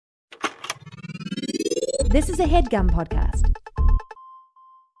This is a HeadGum podcast.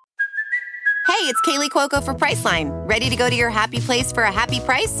 Hey, it's Kaylee Cuoco for Priceline. Ready to go to your happy place for a happy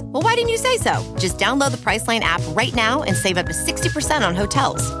price? Well, why didn't you say so? Just download the Priceline app right now and save up to 60% on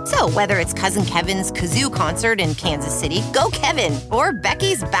hotels. So whether it's Cousin Kevin's Kazoo Concert in Kansas City, go Kevin, or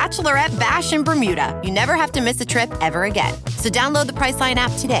Becky's Bachelorette Bash in Bermuda, you never have to miss a trip ever again. So download the Priceline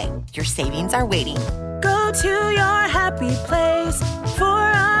app today. Your savings are waiting. Go to your happy place for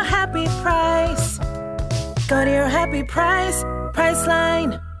a happy price. Go to your happy price,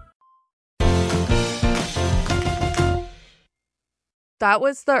 Priceline. That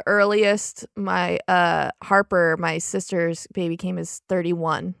was the earliest my Harper, my sister's baby, came as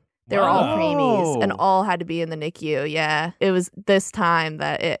 31. They were all preemies and all had to be in the NICU. Yeah, it was this time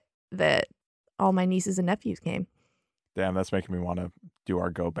that all my nieces and nephews came. Damn, that's making me want to do our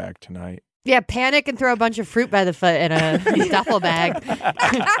go bag tonight. Yeah, panic and throw a bunch of fruit by the foot in a duffel bag.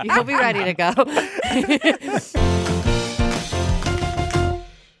 You'll be ready to go.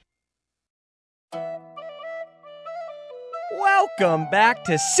 Welcome back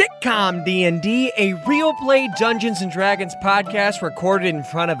to Sitcom D&D, a real play Dungeons & Dragons podcast recorded in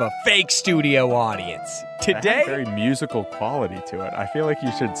front of a fake studio audience. It had very musical quality to it. I feel like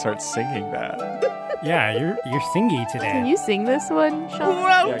you should start singing that. Yeah, you're thingy today. Can you sing this one, Sean?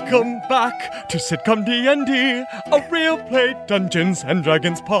 Welcome back to Sitcom D&D, a real play Dungeons &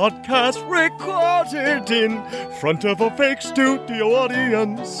 Dragons podcast recorded in front of a fake studio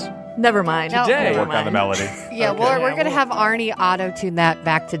audience. Never mind. Today, We'll work on the melody. Yeah, Okay. we're going to have Arnie auto-tune that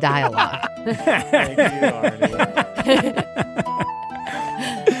back to dialogue. Thank you, Arnie.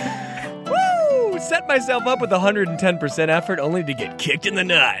 Woo! Set myself up with 110% effort only to get kicked in the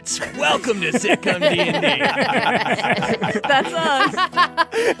nuts. Welcome to Sitcom D&D. That's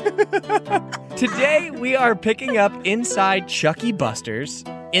us. Today, we are picking up inside Chucky Buster's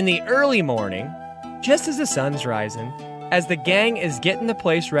in the early morning, just as the sun's rising, as the gang is getting the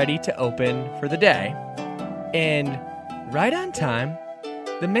place ready to open for the day. And right on time,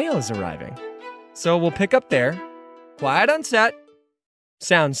 the mail is arriving. So we'll pick up there, quiet on set,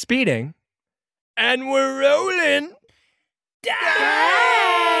 sound speeding, and we're rolling. Dice!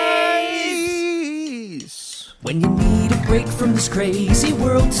 When you need a break from this crazy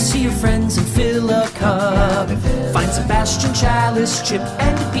world to see your friends and fill a cup, find Sebastian, Chalice, Chip,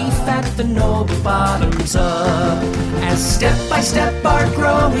 and Beef at the Noble Bottoms Up. As step by step our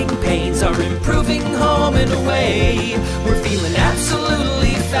growing pains are improving home and away, we're feeling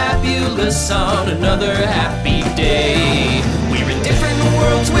absolutely fabulous on another happy day. We're in different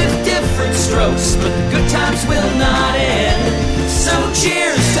worlds with different strokes, but the good times will not end. So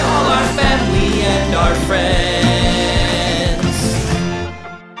cheers to all our family and our friends.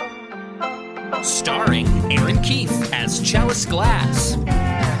 Starring Aaron Keith as Chalice Glass,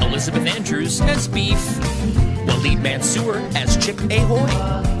 Elizabeth Andrews as Beef, Waleed Mansour as Chip Ahoy,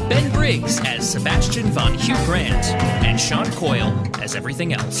 Ben Briggs as Sebastian von Hugh Grant, and Sean Coyle as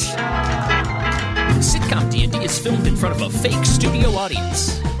everything else. Sitcom D&D is filmed in front of a fake studio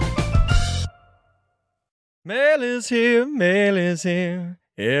audience. Mail is here, mail is here.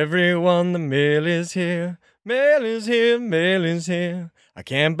 Everyone, the mail is here. Mail is here, mail is here. I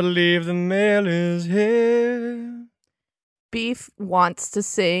can't believe the mail is here. Beef wants to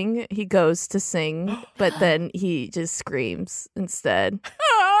sing. He goes to sing, but then he just screams instead.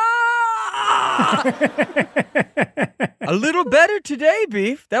 A little better today,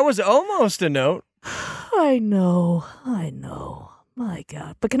 Beef. That was almost a note. I know. My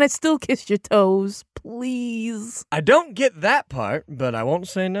God. But can I still kiss your toes, please? I don't get that part, but I won't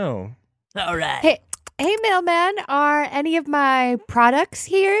say no. All right. Hey, mailman, are any of my products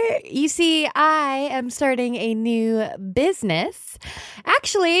here? You see, I am starting a new business.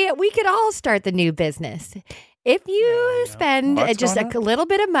 Actually, we could all start the new business. If you spend just a little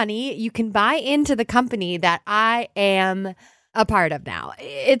bit of money, you can buy into the company that I am a part of now.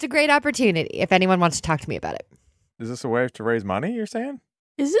 It's a great opportunity if anyone wants to talk to me about it. Is this a way to raise money, you're saying?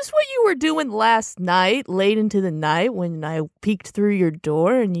 Is this what you were doing last night, late into the night, when I peeked through your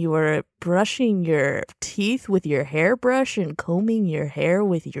door and you were brushing your teeth with your hairbrush and combing your hair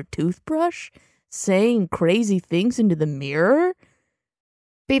with your toothbrush, saying crazy things into the mirror?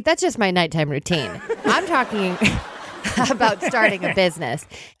 Beep, that's just my nighttime routine. I'm talking about starting a business.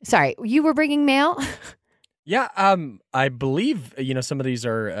 Sorry, you were bringing mail? Yeah, I believe, some of these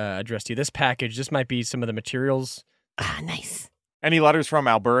are addressed to you. This package, this might be some of the materials. Ah, nice. Any letters from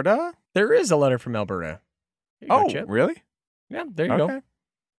Alberta? There is a letter from Alberta. Here you go, Chip. Really? Yeah, there you go.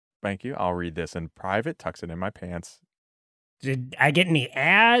 Thank you. I'll read this in private, tucks it in my pants. Did I get any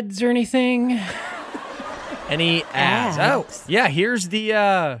ads or anything? Any ads? Oh, yeah, here's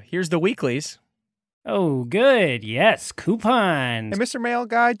the weeklies. Oh, good. Yes, coupons. Hey, Mr. Mail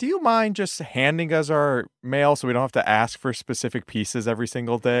Guy, do you mind just handing us our mail so we don't have to ask for specific pieces every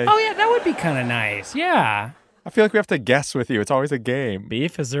single day? Oh, yeah, that would be kind of nice. Yeah. I feel like we have to guess with you. It's always a game.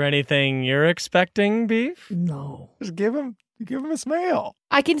 Beef, is there anything you're expecting, Beef? No. Just give him his mail.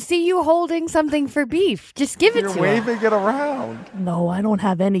 I can see you holding something for Beef. Just give it You're to him. waving it around. No, I don't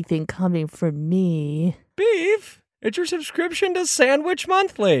have anything coming for me. Beef, it's your subscription to Sandwich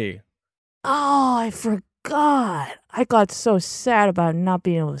Monthly. Oh, I forgot. I got so sad about not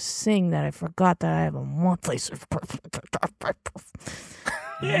being able to sing that I forgot that I have a monthly subscription.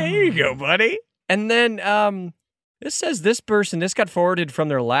 Yeah, here you go, buddy. And then this says this got forwarded from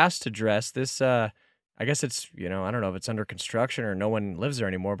their last address. This, I guess it's, I don't know if it's under construction or no one lives there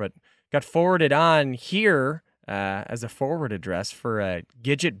anymore, but got forwarded on here as a forward address for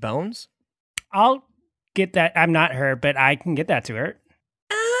Gidget Bones. I'll get that. I'm not her, but I can get that to her.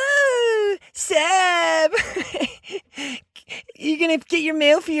 Oh, Seb. You gonna get your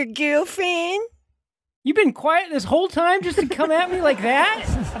mail for your girlfriend? You've been quiet this whole time just to come at me like that?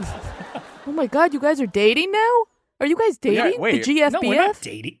 Oh my God, you guys are dating now? Are you guys dating? wait. The GFBF? No, we're not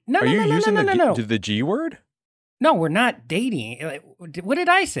dating. No. Are you using the G word? No, we're not dating. What did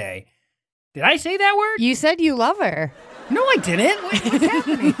I say? Did I say that word? You said you love her. No, I didn't. What's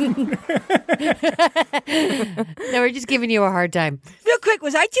happening? No, we're just giving you a hard time. Real quick,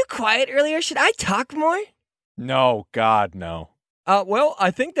 was I too quiet earlier? Should I talk more? No, God, no. Well,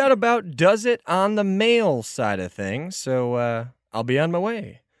 I think that about does it on the mail side of things, so I'll be on my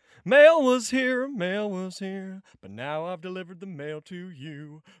way. Mail was here, but now I've delivered the mail to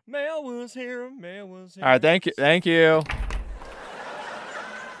you. Mail was here. All right, thank you.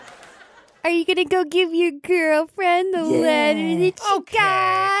 Are you going to go give your girlfriend the letter that you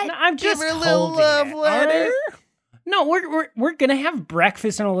got? No, I'm just Give her a little love it, letter. all right? No, we're gonna have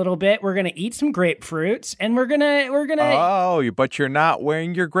breakfast in a little bit. We're gonna eat some grapefruits, and we're gonna. Oh, but you're not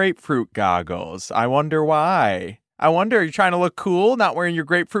wearing your grapefruit goggles. I wonder why. Are you trying to look cool, not wearing your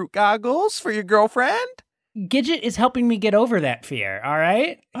grapefruit goggles for your girlfriend? Gidget is helping me get over that fear. All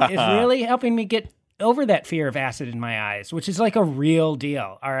right, it's really helping me get over that fear of acid in my eyes, which is like a real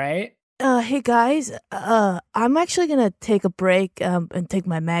deal. All right. Hey guys, I'm actually gonna take a break and take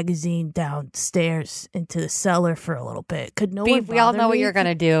my magazine downstairs into the cellar for a little bit. Could no Beef, one we all bother know what me? you're going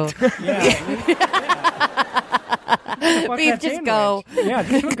to do. Beef, just go. Yeah,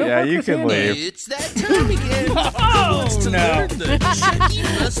 just go. Yeah, you can leave. It's that time again. Oh, Who wants to no. learn the Chucky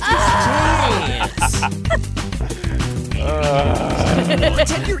Buster's dance?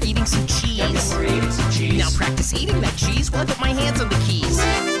 Pretend you're eating some cheese. Now practice eating that cheese while I put my hands on the keys.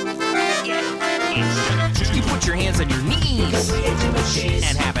 You put your hands on your knees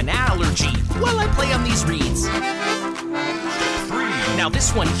and have an allergy while I play on these reeds. Now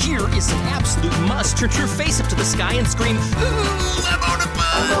this one here is an absolute must. Turn your face up to the sky and scream, ooh, I'm on a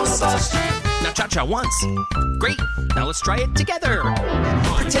bus. Now cha-cha once. Great. Now let's try it together.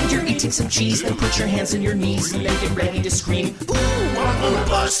 Pretend you're eating some cheese, then put your hands on your knees and then get ready to scream, ooh, I'm on a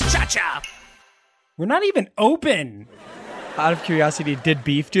bus. Cha-cha. We're not even open. Out of curiosity, did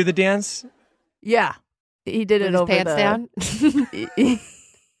Beef do the dance? Yeah, he did it With over his pants down?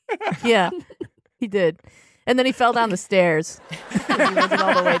 Yeah, he did. And then he fell down the stairs. He wasn't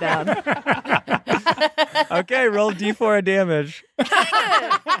all the way down. Okay, roll D4 of damage.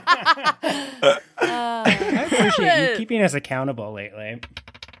 I appreciate you keeping us accountable lately.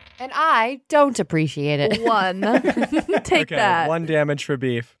 And I don't appreciate it. One. Take Okay, that. 1 damage for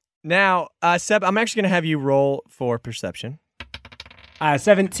Beef. Now, Seb, I'm actually going to have you roll for perception.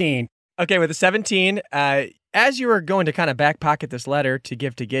 17. Okay, with a 17, as you were going to kind of back pocket this letter to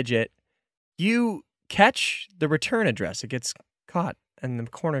give to Gidget, you catch the return address. It gets caught in the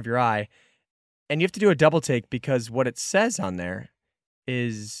corner of your eye, and you have to do a double take because what it says on there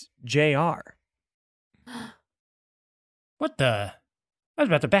is JR. What the? I was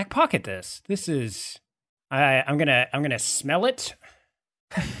about to back pocket this. This is. I'm gonna smell it.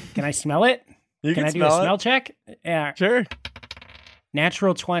 Can I smell it? You Can can I do a smell smell it. check? Yeah. Sure.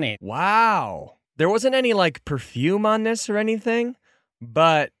 Natural 20. Wow. There wasn't any like perfume on this or anything,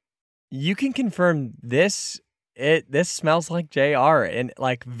 but you can confirm this smells like JR and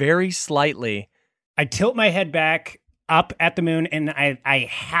like very slightly. I tilt my head back up at the moon and I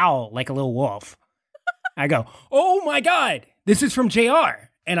howl like a little wolf. I go, "Oh my God, this is from JR."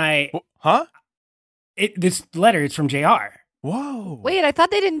 And Huh? This letter is from JR. Whoa. Wait, I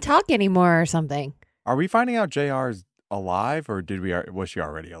thought they didn't talk anymore or something. Are we finding out JR's alive or was she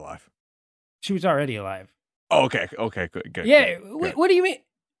already alive? She was already alive. Oh, okay, good. Yeah, good. what do you mean?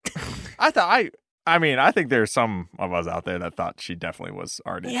 I thought I mean, I think there's some of us out there that thought she definitely was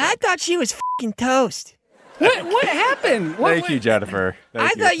already. Yeah, I thought she was fucking toast. What happened? Thank you, Jennifer. I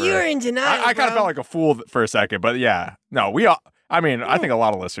thought you were in denial. I kind of bro. felt like a fool for a second, but yeah. No, we all. I mean, I think a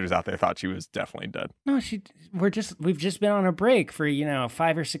lot of listeners out there thought she was definitely dead. No, we've just been on a break for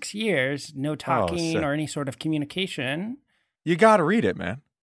 5 or 6 years, no talking sick. or any sort of communication. You got to read it, man.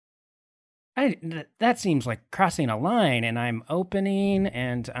 That seems like crossing a line, and I'm opening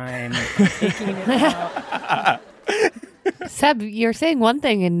and I'm taking it out. Seb, you're saying one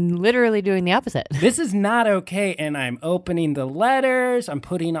thing and literally doing the opposite. This is not okay, and I'm opening the letters. I'm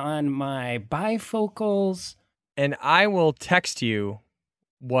putting on my bifocals. And I will text you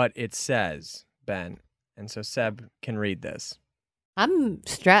what it says, Ben. And so Seb can read this. I'm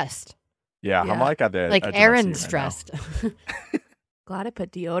stressed. Yeah, I'm like at the Like edge of my Aaron's seat right now. stressed. Glad I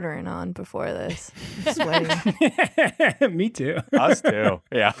put deodorant on before this. I'm sweating. Me too. Us too.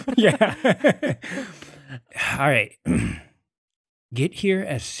 Yeah. Yeah. All right. Get here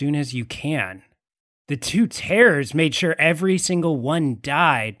as soon as you can. The two terrors made sure every single one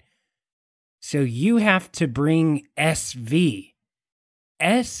died. So you have to bring SV.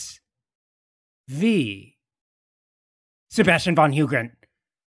 SV. Sebastian von Hugren.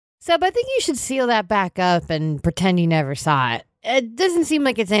 Seb, I think you should seal that back up and pretend you never saw it. It doesn't seem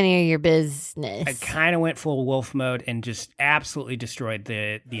like it's any of your business. I kind of went full wolf mode and just absolutely destroyed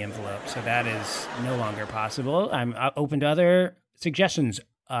the envelope. So that is no longer possible. I'm open to other suggestions.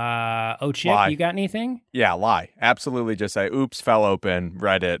 Chip, Lie. you got anything? Yeah, lie. Absolutely just say, oops, fell open,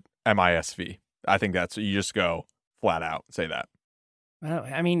 read it, MISV. I think that's, you just go flat out, say that. Well,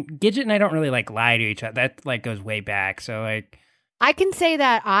 I mean, Gidget and I don't really lie to each other. That goes way back. So I can say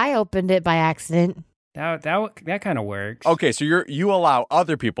that I opened it by accident. that kind of works. Okay, so you allow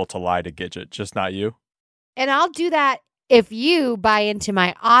other people to lie to Gidget, just not you? And I'll do that if you buy into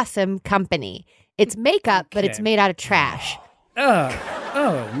my awesome company. It's makeup, but it's Okay. made out of trash.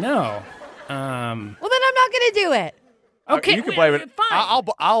 Oh no. Well, then I'm not going to do it. Okay, you can blame it. fine.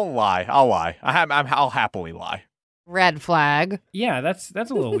 I'll lie. I'll lie. I'll happily lie. Red flag. Yeah, that's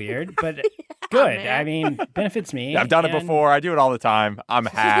a little weird, but good. man. I mean, benefits me. I've done it and- before. I do it all the time. I'm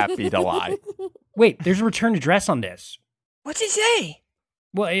happy to lie. Wait, there's a return address on this. What's it say?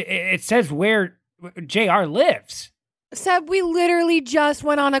 Well, it says where JR lives. Seb, we literally just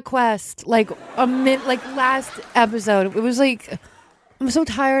went on a quest like last episode. It was like, I'm so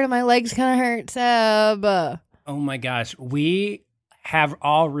tired and my legs kind of hurt, Seb. Oh my gosh, we have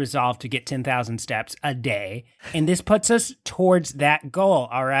all resolved to get 10,000 steps a day, and this puts us towards that goal,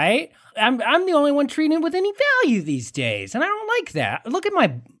 all right? I'm the only one treating it with any value these days, and I don't like that. Look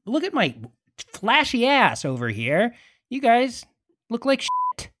at my flashy ass over here. You guys look like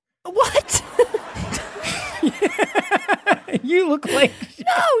shit. What? You look like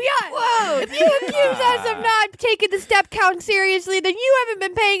No, yeah. Whoa. If you accuse us of not taking the step count seriously, then you haven't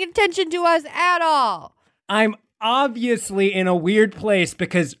been paying attention to us at all. I'm obviously in a weird place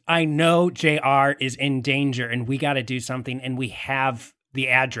because I know JR is in danger and we got to do something, and we have the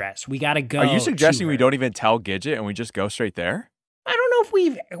address. We got to go. Are you suggesting to we her. don't even tell Gidget and we just go straight there? I don't know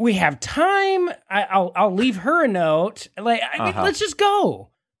if we have time. I'll leave her a note. Let's just go.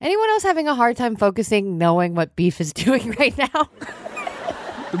 Anyone else having a hard time focusing, knowing what Beef is doing right now?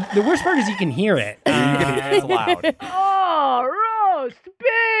 The worst part is you can hear it. It's loud. Oh, roast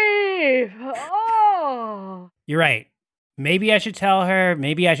beef! Oh. You're right. Maybe I should tell her.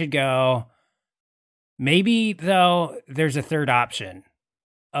 Maybe I should go. Maybe, though, there's a third option.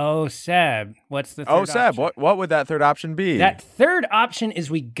 Oh, Seb, what's the third Oh, Seb, option? what would that third option be? That third option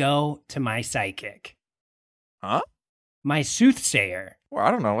is we go to my psychic. Huh? My soothsayer. Well,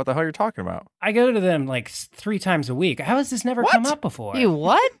 I don't know what the hell you're talking about. I go to them like 3 times a week. How has this never come up before? You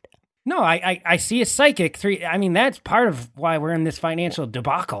what? No, I see a psychic 3. I mean, that's part of why we're in this financial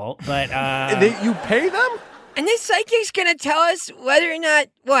debacle. But You pay them? And this psychic's gonna tell us whether or not,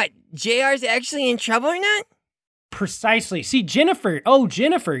 JR's actually in trouble or not? precisely. See, Jennifer. Oh,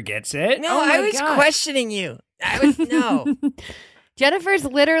 Jennifer gets it. No, Oh my I was gosh. questioning you. No. Jennifer's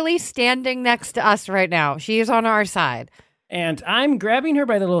literally standing next to us right now. She is on our side. And I'm grabbing her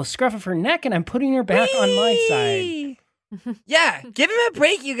by the little scruff of her neck, and I'm putting her back on my side. Whee! Yeah, give him a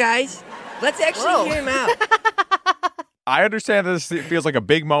break, you guys. Let's actually hear him out. I understand this feels like a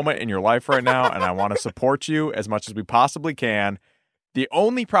big moment in your life right now, and I want to support you as much as we possibly can. The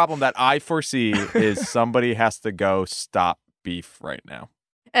only problem that I foresee is somebody has to go stop Beef right now.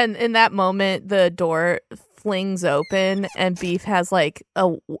 And in that moment, the door flings open, and Beef has like a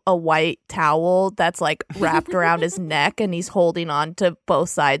white towel that's like wrapped around his neck, and he's holding on to both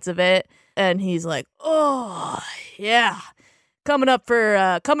sides of it. And he's like, "Oh, yeah, coming up for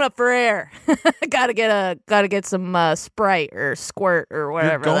air. gotta get some Sprite or Squirt or You're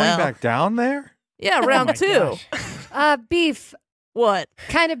whatever. going back down there? Yeah, Oh round my 2. gosh. Beef, What?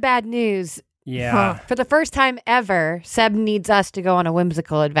 kind of bad news. Yeah. For the first time ever, Seb needs us to go on a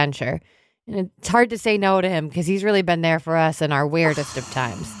whimsical adventure. And it's hard to say no to him because he's really been there for us in our weirdest of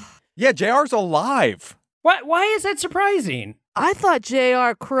times. Yeah, JR's alive. Why is that surprising? I thought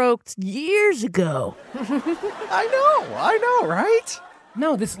JR croaked years ago. I know, right?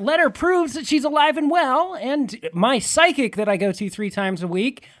 No, this letter proves that she's alive and well, and my psychic that I go to 3 times a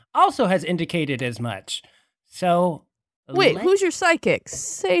week also has indicated as much. So, Wait, who's your psychic?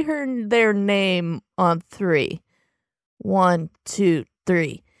 Say their name on 3. 1, 2,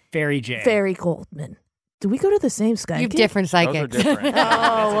 3. Fairy J. Fairy Goldman. Do we go to the same Skype? You have different Those are psychics. different.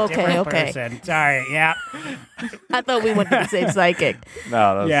 Oh, It's a different okay. person. Sorry, yeah. I thought we went to the same psychic.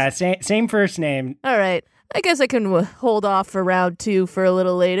 No, Yeah, same first name. All right. I guess I can hold off for round 2 for a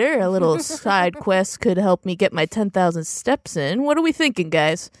little later. A little side quest could help me get my 10,000 steps in. What are we thinking,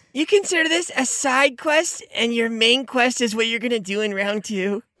 guys? You consider this a side quest, and your main quest is what you're gonna do in round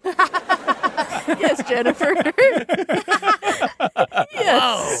 2? Yes, Jennifer.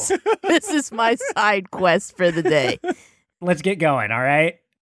 Yes. This is my side quest for the day. Let's get going, all right?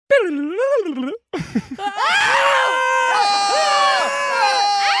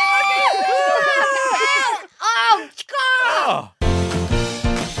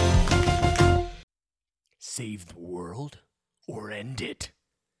 Save the world or end it.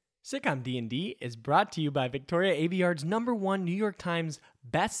 Sitcom D&D is brought to you by Victoria Aveyard's #1 New York Times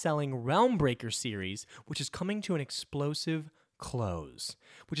best-selling Realmbreaker series, which is coming to an explosive close,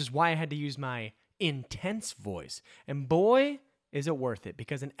 which is why I had to use my intense voice. And boy, is it worth it,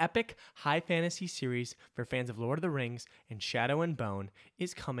 because an epic high fantasy series for fans of Lord of the Rings and Shadow and Bone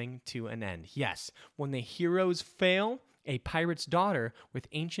is coming to an end. Yes, when the heroes fail, a pirate's daughter with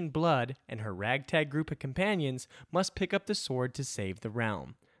ancient blood and her ragtag group of companions must pick up the sword to save the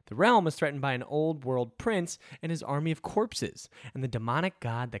realm. The realm is threatened by an old world prince and his army of corpses, and the demonic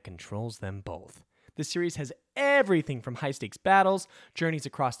god that controls them both. This series has everything from high-stakes battles, journeys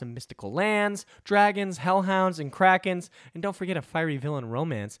across the mystical lands, dragons, hellhounds, and krakens, and don't forget a fiery villain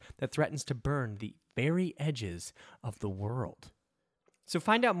romance that threatens to burn the very edges of the world. So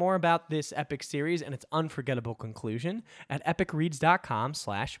find out more about this epic series and its unforgettable conclusion at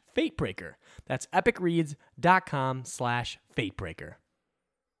epicreads.com/fatebreaker. That's epicreads.com/fatebreaker.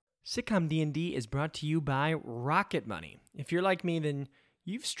 Sitcom D&D is brought to you by Rocket Money. If you're like me, then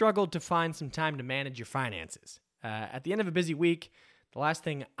you've struggled to find some time to manage your finances. At the end of a busy week, the last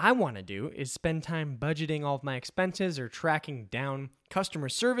thing I want to do is spend time budgeting all of my expenses or tracking down customer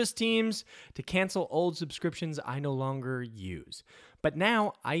service teams to cancel old subscriptions I no longer use. But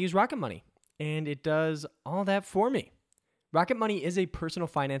now I use Rocket Money, and it does all that for me. Rocket Money is a personal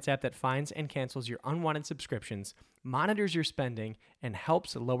finance app that finds and cancels your unwanted subscriptions, monitors your spending, and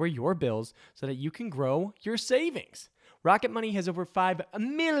helps lower your bills so that you can grow your savings. Rocket Money has over 5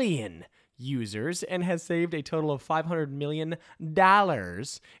 million users and has saved a total of $500 million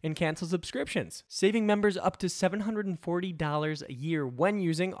in canceled subscriptions, saving members up to $740 a year when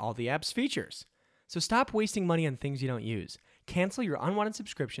using all the app's features. So stop wasting money on things you don't use. Cancel your unwanted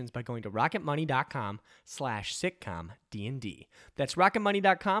subscriptions by going to rocketmoney.com/sitcomdnd. That's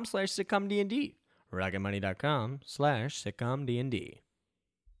rocketmoney.com/sitcomdnd. rocketmoney.com/sitcomdnd.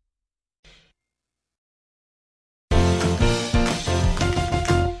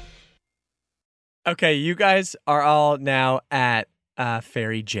 Okay, you guys are all now at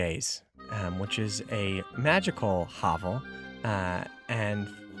Fairy J's, which is a magical hovel, and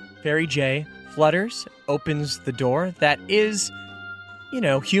Fairy J flutters, opens the door that is,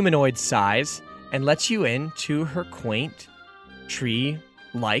 humanoid size, and lets you into her quaint,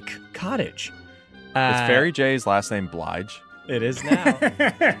 tree-like cottage. Is Fairy J's last name Blige? It is now.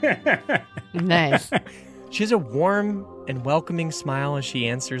 Nice. She has a warm and welcoming smile as she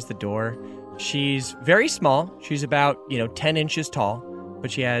answers the door. She's very small. She's about, 10 inches tall,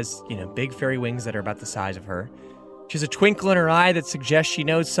 but she has, big fairy wings that are about the size of her. She has a twinkle in her eye that suggests she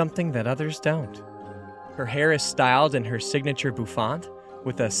knows something that others don't. Her hair is styled in her signature bouffant,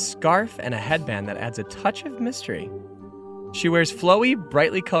 with a scarf and a headband that adds a touch of mystery. She wears flowy,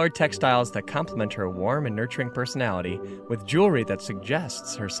 brightly colored textiles that complement her warm and nurturing personality, with jewelry that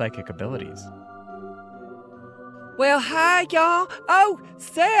suggests her psychic abilities. Well, hi, y'all. Oh,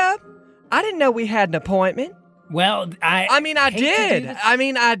 Seb, I didn't know we had an appointment. Well, I did.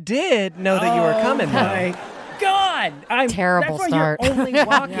 I did know that you were coming, Oh, though. my God. Terrible that's start. Why you're only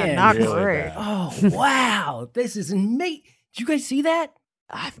walking. Not Really great. bad. Oh, wow. This is amazing. Did you guys see that?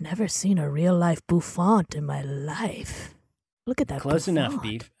 I've never seen a real life bouffant in my life. Look at that. Close bouffant. enough,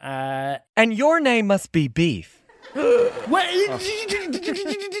 Beef. And your name must be Beef. What?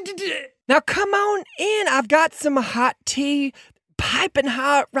 Now come on in. I've got some hot tea, piping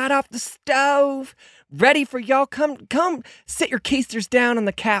hot right off the stove, ready for y'all. Come, sit your keisters down on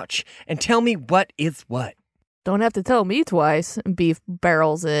the couch and tell me what is what. Don't have to tell me twice. Beef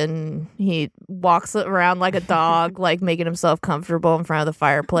barrels in. He walks around like a dog, like making himself comfortable in front of the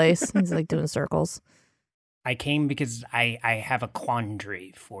fireplace. He's like doing circles. I came because I have a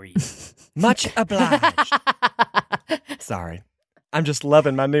quandary for you. Much obliged. Sorry. I'm just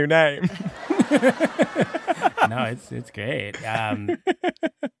loving my new name. No, it's great.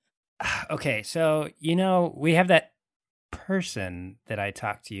 Okay, so, we have that person that I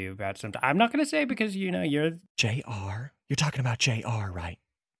talked to you about sometime. I'm not going to say because, you're... JR? You're talking about JR, right?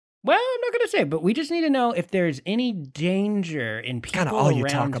 Well, I'm not going to say, but we just need to know if there's any danger in people Kind of all you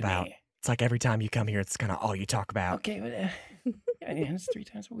around talk about. me. It's like every time you come here, it's kind of all you talk about. Okay, but, it's 3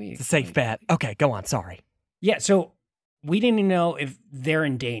 times a week. It's a safe bet. Okay, go on. Sorry. Yeah, so we didn't know if they're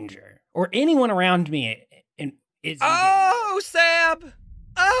in danger or anyone around me is. Oh, Seb!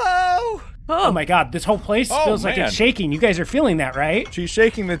 Oh my God! This whole place feels like it's shaking. You guys are feeling that, right? She's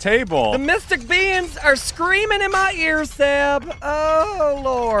shaking the table. The mystic beings are screaming in my ears, Seb. Oh,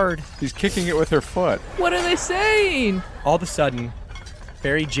 Lord. She's kicking it with her foot. What are they saying? All of a sudden,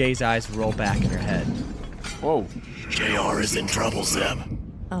 Fairy J's eyes roll back in her head. Whoa. JR is in trouble, Seb.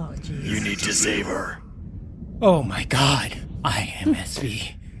 Oh, jeez. You need to save her. Oh my God! I am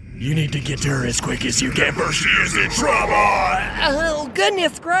SV. You need to get to her as quick as you can, for she is in trouble. Oh,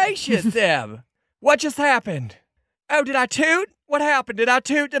 goodness gracious, Seb. What just happened? Oh, did I toot? What happened? Did I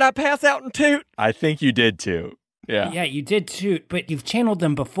toot? Did I pass out and toot? I think you did too. Yeah. Yeah, you did toot, but you've channeled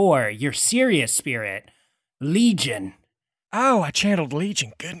them before. Your serious spirit, Legion. Oh, I channeled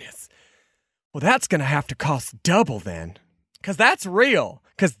Legion. Goodness. Well, that's going to have to cost double then. Because that's real.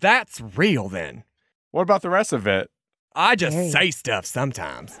 Then. What about the rest of it? I just say stuff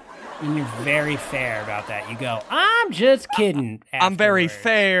sometimes. And you're very fair about that. You go, I'm just kidding. I'm very afterwards."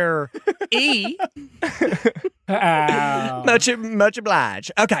 fair. Oh. Much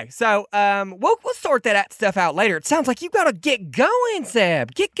obliged. Okay, so we'll sort that stuff out later. It sounds like you gotta get going,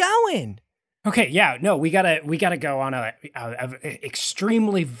 Seb. Get going. Okay, yeah, no, we gotta go on a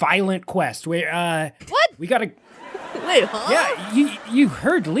extremely violent quest. Where What? We gotta. Wait, huh? Yeah, you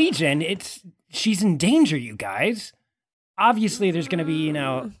heard Legion. She's in danger, you guys. Obviously, there's gonna be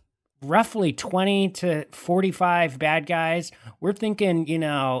roughly 20 to 45 bad guys. We're thinking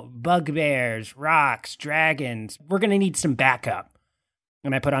bugbears, rocks, dragons. We're gonna need some backup.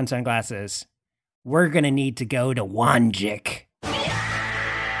 And I put on sunglasses. We're gonna need to go to Wanjik.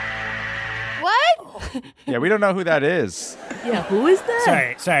 What? Yeah, we don't know who that is. Yeah, who is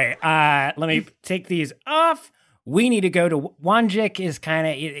that? Sorry. Let me take these off. We need to go to Wanjik. He's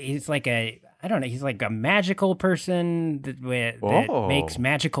like he's like a magical person that makes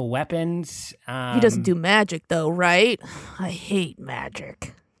magical weapons. He doesn't do magic though, right? I hate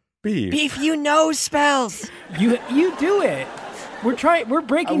magic. Beef. You know spells. You do it. We're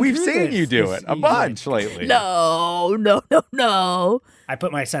breaking We've through seen this you do this it a season. bunch lately. No. I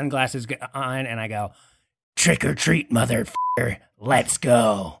put my sunglasses on and I go, trick or treat, motherfucker. Let's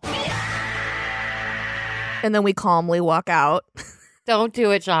go. And then we calmly walk out. Don't do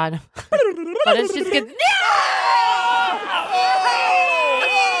it, John. But it's just good.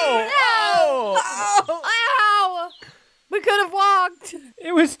 Ow! We could have walked.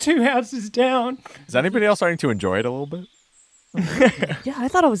 It was 2 houses down. Is anybody else starting to enjoy it a little bit? Yeah, I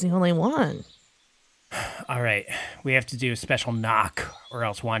thought I was the only one. All right. We have to do a special knock or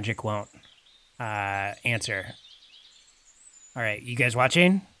else Wanjik won't answer. All right. You guys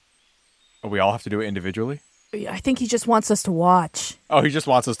watching? Oh, we all have to do it individually? I think he just wants us to watch. Oh, he just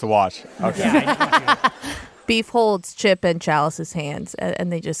wants us to watch. Okay. Yeah, I just want you. Beef holds Chip and Chalice's hands, and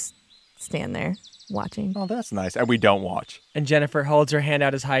they just stand there watching. Oh, that's nice. And we don't watch. And Jennifer holds her hand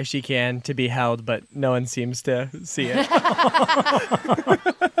out as high as she can to be held, but no one seems to see it.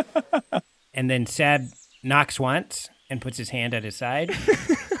 And then Seb knocks once and puts his hand at his side.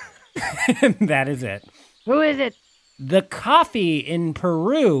 And that is it. Who is it? The coffee in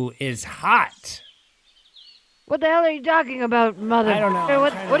Peru is hot. What the hell are you talking about, mother? I don't know.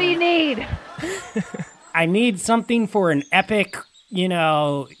 What do you need? I need something for an epic,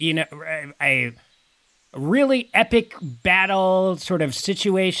 a really epic battle sort of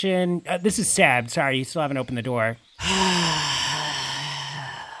situation. This is Seb. Sorry, you still haven't opened the door.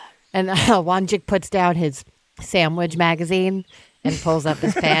 And Wanjik puts down his sandwich magazine and pulls up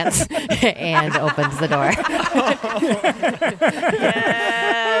his pants and opens the door.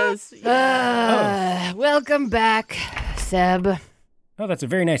 Yes. Welcome back, Seb. Oh, that's a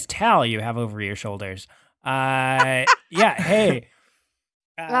very nice towel you have over your shoulders. Yeah, hey.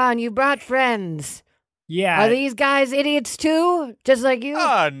 And you brought friends. Yeah. Are these guys idiots too? Just like you?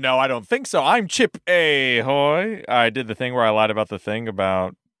 No, I don't think so. I'm Chip Ahoy. I did the thing where I lied about the thing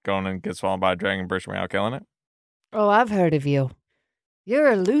about going and get swallowed by a dragon, bursting out, killing it. Oh, I've heard of you.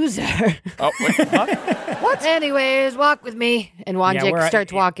 You're a loser. Oh, wait, huh? What? Anyways, walk with me. And Wanjik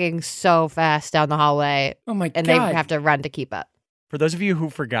starts walking so fast down the hallway. Oh my God. And they have to run to keep up. For those of you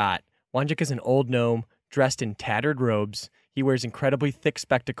who forgot, Wanjik is an old gnome dressed in tattered robes. He wears incredibly thick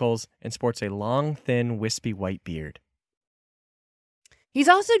spectacles and sports a long, thin, wispy white beard. He's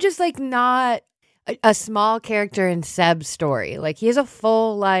also just like not a small character in Seb's story. Like he has a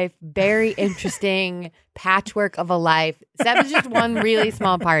full life, very interesting patchwork of a life. Seb is just one really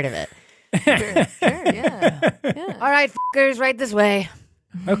small part of it. Sure, yeah. All right, fuckers, right this way.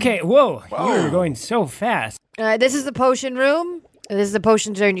 Okay, whoa. You're going so fast. This is the potion room. This is the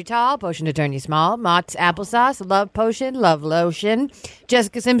potion to turn you tall, potion to turn you small, Mott's applesauce, love potion, love lotion,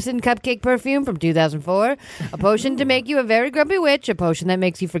 Jessica Simpson cupcake perfume from 2004, a potion to make you a very grumpy witch, a potion that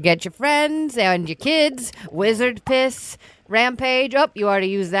makes you forget your friends and your kids, wizard piss, rampage. Oh, you already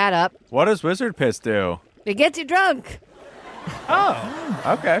used that up. What does wizard piss do? It gets you drunk. Oh.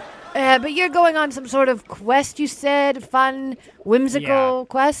 Okay. But you're going on some sort of quest, you said? Fun, whimsical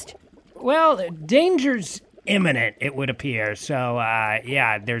quest? Well, danger's imminent, it would appear. So,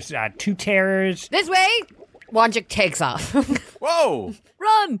 yeah, there's 2 terrors. This way! Wanjik takes off. Whoa!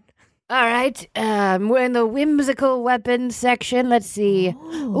 Run! All right, we're in the whimsical weapons section. Let's see.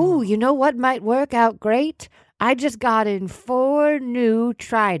 Ooh, you know what might work out great? I just got in 4 new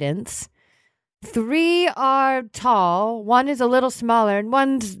tridents. 3 are tall, 1 is a little smaller, and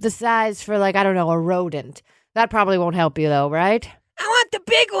 1's the size for, like, I don't know, a rodent. That probably won't help you, though, right? I want the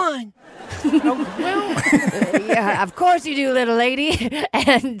big one. Yeah, of course you do, little lady.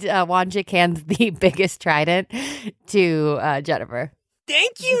 And Wanjik hands the biggest trident to Jennifer.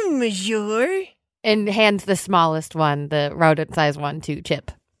 Thank you, monsieur. And hands the smallest one, the rodent-sized one, to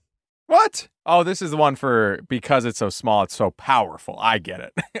Chip. What? Oh, this is the one for because it's so small, it's so powerful. I get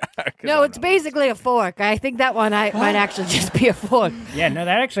it. No, it's basically a fork. I think that one might actually just be a fork. Yeah, no,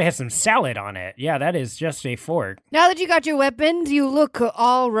 that actually has some salad on it. Yeah, that is just a fork. Now that you got your weapons, you look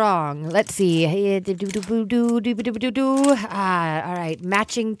all wrong. Let's see. All right.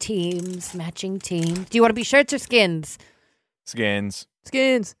 Matching teams. Do you want to be shirts or skins? Skins.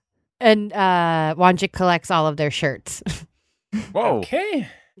 And Wanjik collects all of their shirts. Whoa. Okay.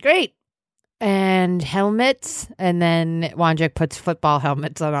 Great. And helmets. And then Wanjik puts football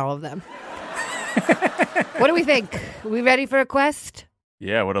helmets on all of them. What do we think? Are we ready for a quest?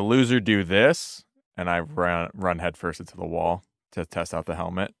 Yeah, would a loser do this? And I run headfirst into the wall to test out the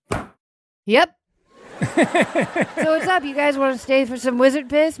helmet. Yep. So what's up? You guys want to stay for some wizard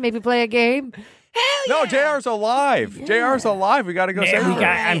piss? Maybe play a game? No, JR's alive. Yeah. JR's alive. We got to go save her.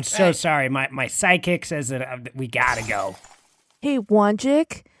 I'm so sorry. My psychic says that we got to go. Hey,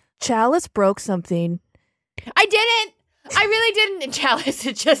 Wanjik, Chalice broke something. I didn't. I really didn't. And Chalice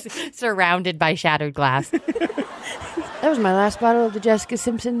is just surrounded by shattered glass. That was my last bottle of the Jessica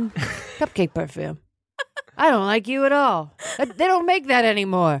Simpson cupcake perfume. I don't like you at all. They don't make that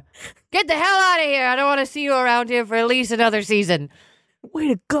anymore. Get the hell out of here. I don't want to see you around here for at least another season. Way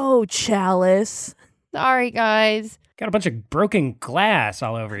to go, Chalice. Sorry, guys. Got a bunch of broken glass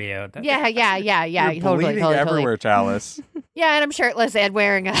all over you. Yeah. You're totally, bleeding everywhere, Chalice. Yeah, and I'm shirtless and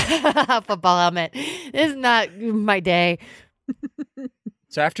wearing a football helmet. This is not my day.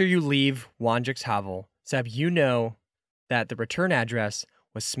 So after you leave Wanjik's hovel, Seb, you know that the return address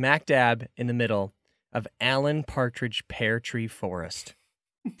was smack dab in the middle of Alan Partridge Pear Tree Forest.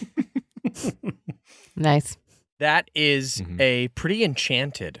 Nice. That is a pretty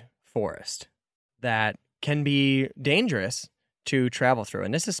enchanted forest that can be dangerous to travel through.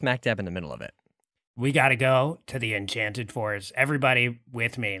 And this is smack dab in the middle of it. We got to go to the Enchanted Forest. Everybody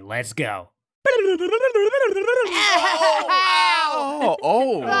with me. Let's go.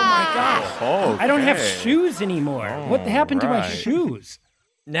 Oh my gosh. Okay. I don't have shoes anymore. What happened to my shoes?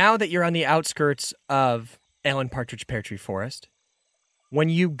 Now that you're on the outskirts of Alan Partridge Pear Tree Forest, when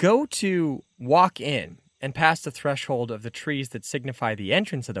you go to walk in and pass the threshold of the trees that signify the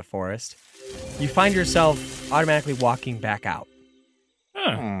entrance of the forest, you find yourself automatically walking back out.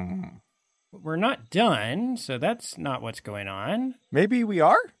 We're not done, so that's not what's going on. Maybe we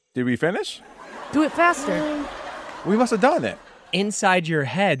are? Did we finish? Do it faster. We must have done it. Inside your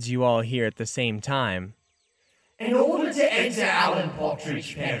heads, you all hear at the same time, In order to enter Alan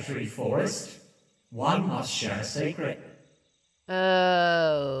Partridge Pear Tree Forest, one must share a secret.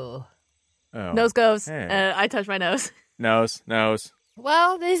 Oh. Oh. Nose goes. Hey. I touch my nose. Nose.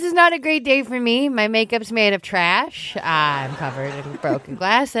 Well, this is not a great day for me. My makeup's made of trash. I'm covered in broken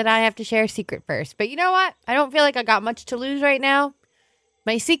glass, and I have to share a secret first. But you know what? I don't feel like I got much to lose right now.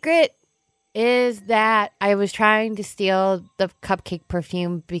 My secret is that I was trying to steal the cupcake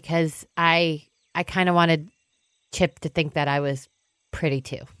perfume because I kind of wanted Chip to think that I was pretty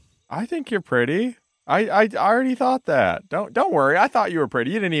too. I think you're pretty. I already thought that. Don't worry. I thought you were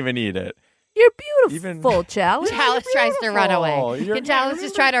pretty. You didn't even need it. You're beautiful, Chalice. Chalice tries to run away. Chalice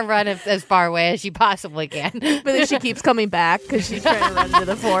is trying to run as far away as she possibly can. But then she keeps coming back because she's trying to run into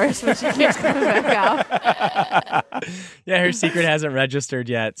the forest, but she keeps coming back out. Yeah, her secret hasn't registered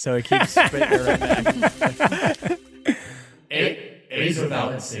yet, so it keeps spitting her right back. It is a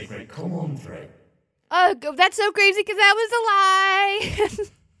valid secret. Come on through. That's so crazy because that was a lie.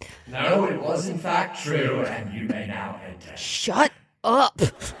 No, it was in fact true, and you may now enter. Shut up.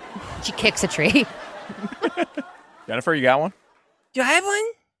 She kicks a tree. Jennifer, you got one? Do I have one?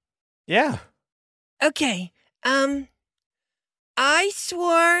 Yeah. Okay. I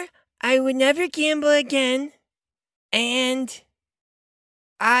swore I would never gamble again, and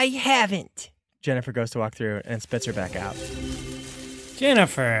I haven't. Jennifer goes to walk through and spits her back out.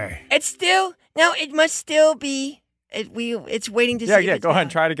 Jennifer. It must still be. It's waiting to see. Yeah, go ahead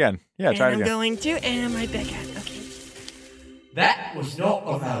and try it again. Yeah, try it again. I'm going to, and I'm right back out. Okay. That was not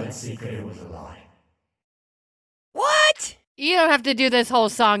a valid secret, it was a lie. What? You don't have to do this whole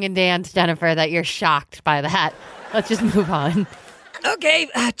song and dance, Jennifer, that you're shocked by that. Let's just move on. Okay,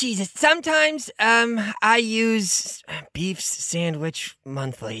 Jesus. Sometimes, I use Beef's Sandwich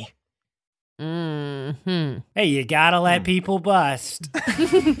Monthly. Mm-hmm. Hey, you gotta let people bust.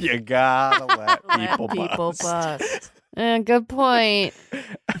 You gotta let people bust. Good point.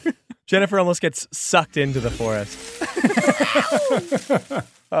 Jennifer almost gets sucked into the forest.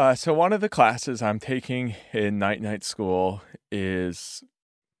 So one of the classes I'm taking in night school is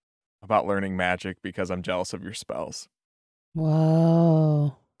about learning magic because I'm jealous of your spells.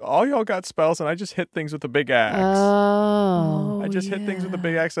 Whoa. All y'all got spells, and I just hit things with a big axe. Oh. I just hit things with a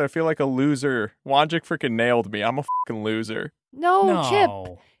big axe, and I feel like a loser. Wanjik freaking nailed me. I'm a fucking loser. No,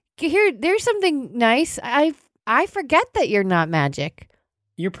 Chip. Here, there's something nice. I forget that you're not magic.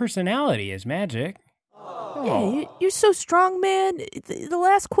 Your personality is magic. Yeah, you're so strong, man. The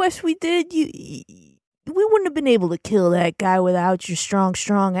last quest we did, we wouldn't have been able to kill that guy without your strong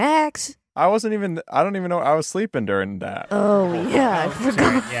axe. I don't even know. I was sleeping during that. Oh, yeah, I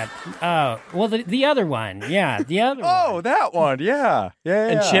forgot. Yeah. Oh, well, the other one. Yeah, the other one. Oh, that one. Yeah.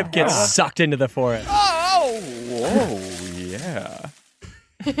 And Chip gets sucked into the forest. Oh, whoa, yeah.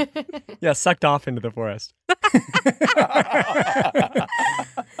 Yeah, sucked off into the forest.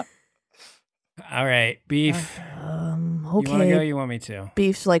 All right, Beef. Okay. You want to go? You want me to?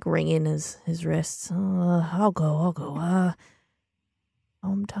 Beef's like wringing his wrists. I'll go.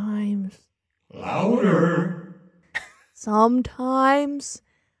 Sometimes. Louder. Sometimes,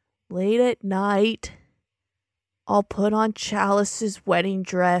 late at night, I'll put on Chalice's wedding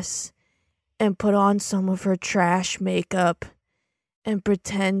dress and put on some of her trash makeup and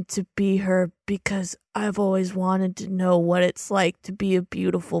pretend to be her because I've always wanted to know what it's like to be a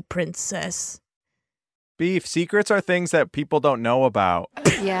beautiful princess. Beef, secrets are things that people don't know about.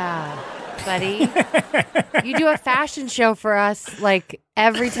 Yeah, buddy. You do a fashion show for us like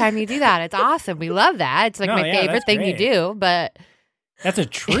every time you do that. It's awesome. We love that. It's like my favorite thing you do, but that's a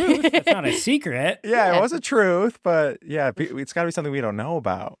truth. That's not a secret. Yeah, it was a truth, but yeah, it's got to be something we don't know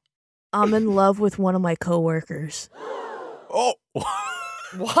about. I'm in love with one of my coworkers. Oh.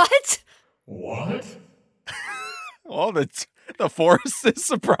 What? What? Oh, the forest is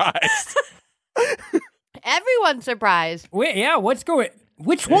surprised. Everyone's surprised. Wait, yeah, what's going...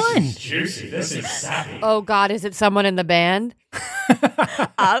 Which one? This is juicy. This is savvy. Oh, God, is it someone in the band?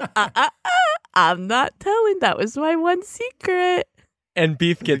 I'm not telling. That was my one secret. And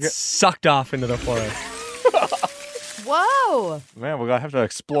Beef gets sucked off into the forest. Whoa. Man, we're going to have to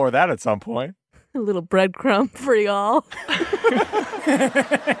explore that at some point. A little breadcrumb for y'all.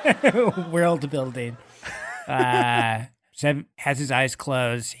 World building. Seb has his eyes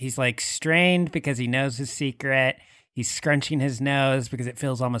closed. He's like strained because he knows his secret. He's scrunching his nose because it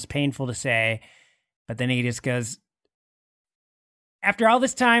feels almost painful to say. But then he just goes, after all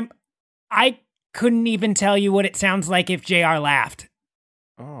this time, I couldn't even tell you what it sounds like if JR laughed.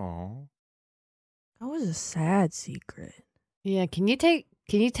 Oh. That was a sad secret. Yeah, can you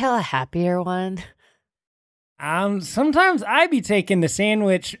tell a happier one? Sometimes I be taking the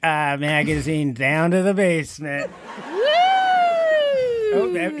sandwich magazine down to the basement. Oh,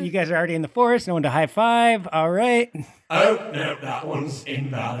 you guys are already in the forest. No one to high five. All right. Oh, no, that one's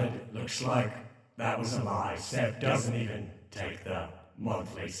invalid. Looks like That was a lie. Seb doesn't even take the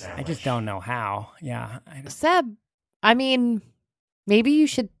monthly sandwich. I just don't know how. Yeah. Seb, I mean, maybe you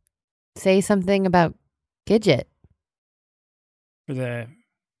should say something about Gidget. For the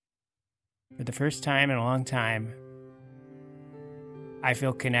first time in a long time, I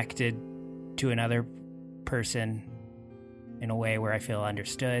feel connected to another person in a way where I feel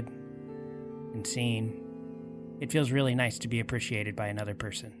understood and seen. It feels really nice to be appreciated by another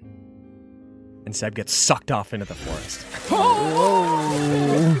person. And Seb gets sucked off into the forest.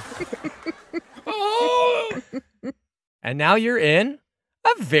 And now you're in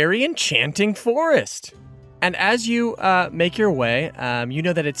a very enchanting forest. And as you make your way, you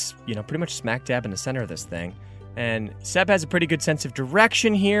know that it's, pretty much smack dab in the center of this thing. And Seb has a pretty good sense of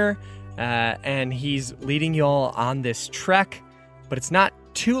direction here, and he's leading you all on this trek. But it's not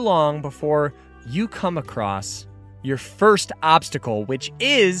too long before you come across your first obstacle, which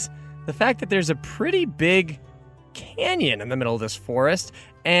is the fact that there's a pretty big canyon in the middle of this forest,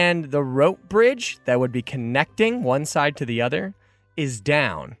 and the rope bridge that would be connecting one side to the other is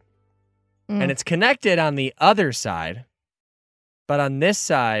down. And it's connected on the other side, but on this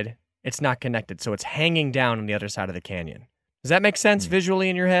side, it's not connected. So it's hanging down on the other side of the canyon. Does that make sense visually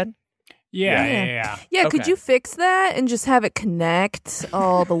in your head? Yeah. Yeah, Okay. could you fix that and just have it connect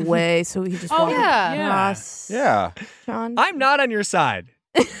all the way so he just walk across? Yeah. Sean? I'm not on your side.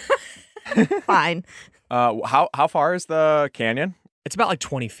 Fine. How far is the canyon? It's about like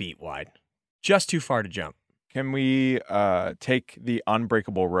 20 feet wide. Just too far to jump. Can we take the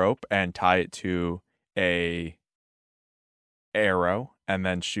unbreakable rope and tie it to a arrow and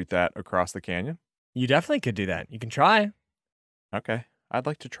then shoot that across the canyon? You definitely could do that. You can try. Okay. I'd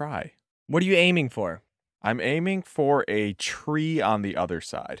like to try. What are you aiming for? I'm aiming for a tree on the other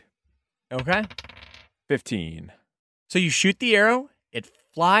side. Okay. 15. So you shoot the arrow, it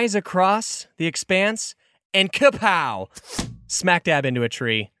flies across the expanse, and kapow! Smack dab into a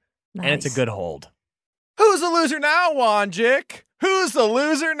tree, and it's a Nice. good hold. Who's the loser now, Wanjik? Who's the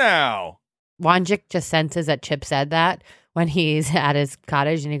loser now? Wanjik just senses that Chip said that when he's at his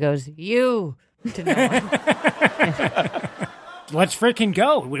cottage and he goes, "You," to no one. Let's freaking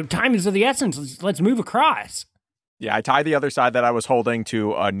go. Time is of the essence. Let's move across. Yeah, I tie the other side that I was holding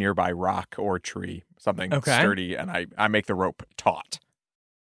to a nearby rock or tree, something sturdy, and I make the rope taut.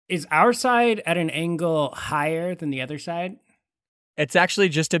 Is our side at an angle higher than the other side? It's actually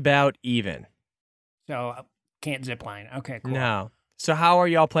just about even. So can't zip line. Okay, cool. No. So how are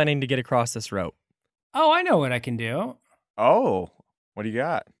y'all planning to get across this rope? Oh, I know what I can do. Oh, what do you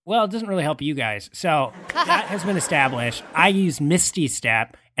got? Well, it doesn't really help you guys. So that has been established. I use Misty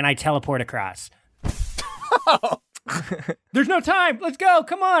Step and I teleport across. There's no time. Let's go.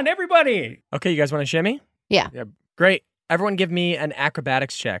 Come on, everybody. Okay, you guys want to shimmy? Yeah. Great. Everyone give me an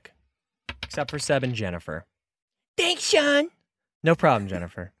acrobatics check. Except for Seb and Jennifer. Thanks, Sean. No problem,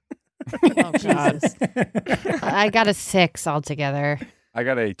 Jennifer. Oh, Jesus. I got a 6 altogether. I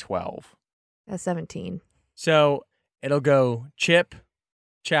got a 12. A 17. So it'll go Chip,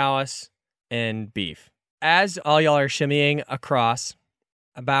 Chalice, and Beef. As all y'all are shimmying across,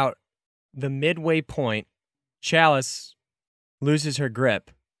 about the midway point, Chalice loses her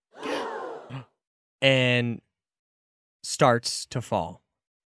grip and starts to fall.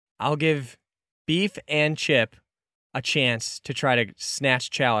 I'll give Beef and Chip a chance to try to snatch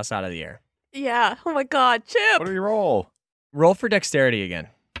Chalice out of the air. Yeah. Oh my God, Chip. What do we roll? Roll for dexterity again.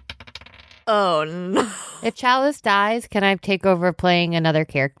 Oh no. If Chalice dies, can I take over playing another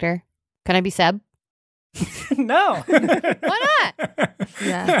character? Can I be Seb? No. Why not?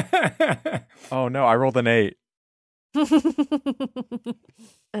 Yeah. Oh no, I rolled an 8.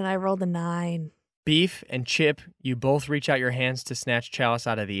 And I rolled a 9. Beef and Chip, you both reach out your hands to snatch Chalice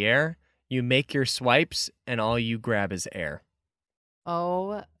out of the air. You make your swipes, and all you grab is air.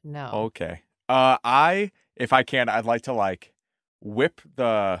 Oh, no. Okay. If I can, I'd like to whip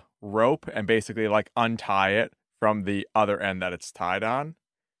the rope and basically untie it from the other end that it's tied on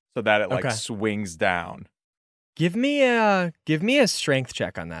so that it Okay. swings down. Give me a strength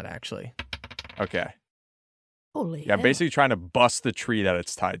check on that, actually. Okay. Holy Yeah, I'm hell. basically trying to bust the tree that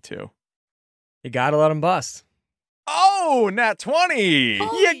it's tied to. You gotta let him bust. Oh, nat 20.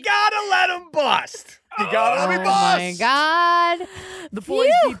 You gotta let him bust. You gotta let me bust. Oh my God. The boys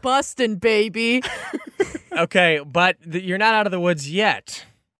be busting, baby. Okay, but you're not out of the woods yet.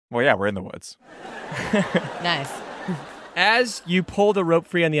 Well, yeah, we're in the woods. Nice. As you pull the rope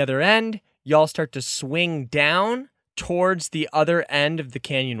free on the other end, y'all start to swing down towards the other end of the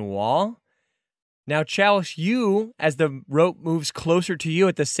canyon wall. Now, Chalice, you, as the rope moves closer to you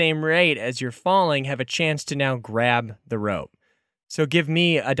at the same rate as you're falling, have a chance to now grab the rope. So give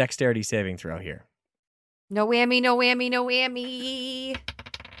me a dexterity saving throw here. No whammy, no whammy, no whammy.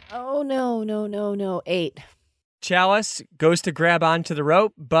 Oh, no. 8. Chalice goes to grab onto the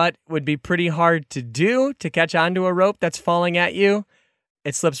rope, but would be pretty hard to do to catch onto a rope that's falling at you.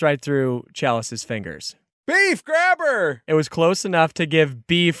 It slips right through Chalice's fingers. Beef, grab her! It was close enough to give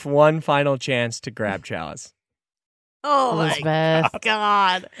Beef one final chance to grab Chalice. Oh, Elizabeth. my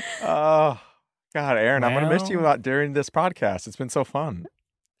God. Oh, God, Aaron, I'm going to miss Well. you a lot during this podcast. It's been so fun.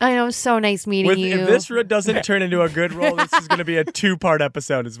 I know, so nice meeting you. If this doesn't turn into a good roll, this is going to be a 2-part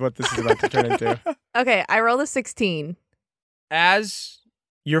episode is what this is about to turn into. Okay, I rolled a 16. As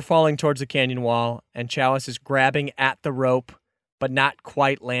you're falling towards the canyon wall and Chalice is grabbing at the rope, but not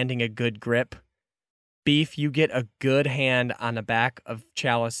quite landing a good grip, Beef, you get a good hand on the back of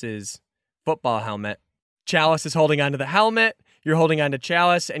Chalice's football helmet. Chalice is holding onto the helmet, you're holding onto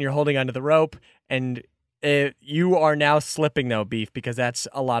Chalice, and you're holding onto the rope, and you are now slipping, though, Beef, because that's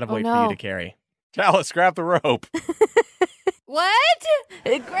a lot of weight for you to carry. Chalice, grab the rope. What?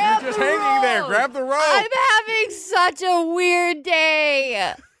 Grab You're just the hanging there. rope. Grab the rope. I'm having such a weird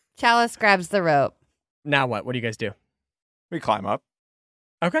day. Chalice grabs the rope. Now what? What do you guys do? We climb up.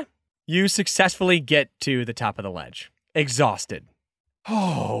 Okay. You successfully get to the top of the ledge, exhausted.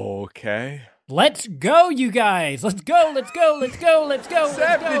 Oh, okay. Let's go, you guys. Let's go. Seb,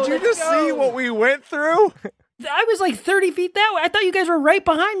 did you just see what we went through? I was like 30 feet that way. I thought you guys were right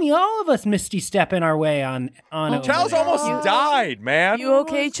behind me. All of us misty stepping our way on over Chalice there. almost died, man. You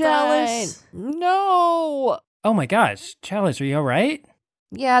okay, Chalice? No. Oh my gosh. Chalice, are you all right?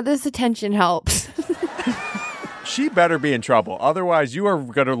 Yeah, this attention helps. She better be in trouble. Otherwise, you are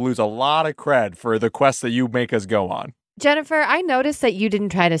going to lose a lot of cred for the quest that you make us go on. Jennifer, I noticed that you didn't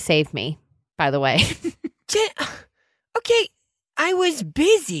try to save me, by the way. Okay, I was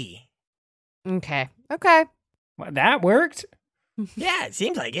busy. Okay. Well, that worked. Yeah, it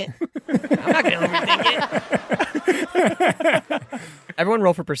seems like it. I'm not going to overthink it. Everyone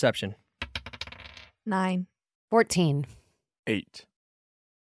roll for perception. 9. 14. 8.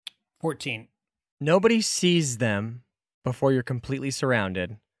 14. Nobody sees them before you're completely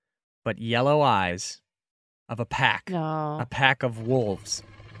surrounded, but yellow eyes of a pack. No. A pack of wolves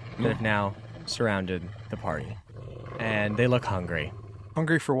that have now surrounded the party. And they look hungry.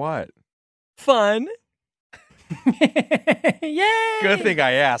 Hungry for what? Fun. Yay! Good thing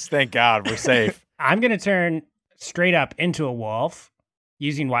I asked. Thank God we're safe. I'm going to turn straight up into a wolf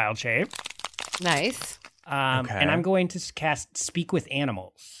using wild shape. Nice. Okay. And I'm going to cast Speak with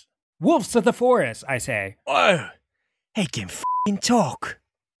Animals. Wolves of the forest, I say. Oh, he can f***ing talk.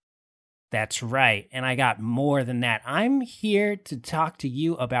 That's right. And I got more than that. I'm here to talk to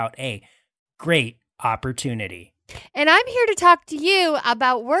you about a great opportunity. And I'm here to talk to you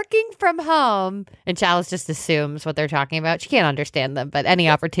about working from home. And Chalice just assumes what they're talking about. She can't understand them, but any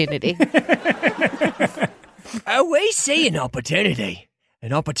opportunity. We see an opportunity.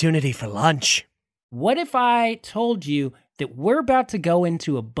 An opportunity for lunch. What if I told you that we're about to go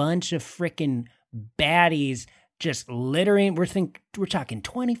into a bunch of frickin' baddies just littering? We're talking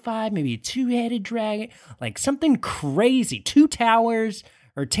 25, maybe a 2-headed dragon, like something crazy, 2 towers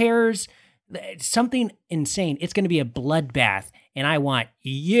or terrors, something insane. It's going to be a bloodbath, and I want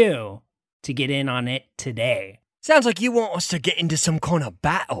you to get in on it today. Sounds like you want us to get into some kind of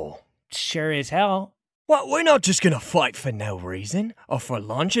battle. Sure as hell. What, we're not just gonna fight for no reason? Or for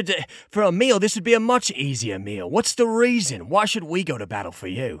lunch? For a meal, this would be a much easier meal. What's the reason? Why should we go to battle for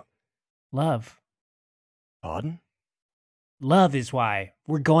you? Love. Pardon? Love is why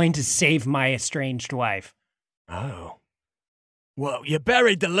we're going to save my estranged wife. Oh. Well, you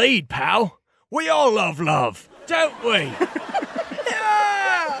buried the lead, pal. We all love love, don't we?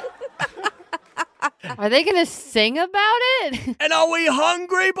 Are they going to sing about it? And are we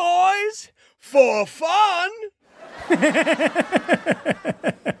hungry, boys? For fun?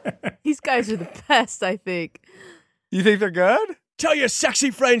 These guys are the best, I think. You think they're good? Tell your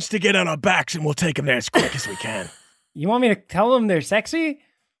sexy friends to get on our backs and we'll take them there as quick as we can. You want me to tell them they're sexy?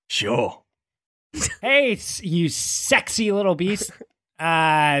 Sure. Hey, you sexy little beast.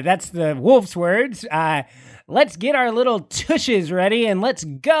 That's the wolf's words. Let's get our little tushes ready and let's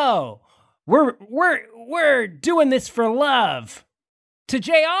go. We're doing this for love. To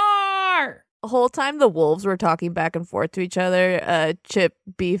JR! The whole time the wolves were talking back and forth to each other, Chip,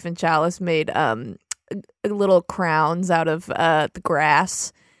 Beef, and Chalice made little crowns out of the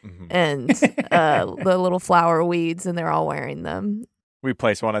grass and the little flower weeds, and they're all wearing them. We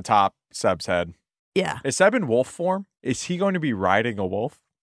place one atop Seb's head. Yeah. Is Seb in wolf form? Is he going to be riding a wolf?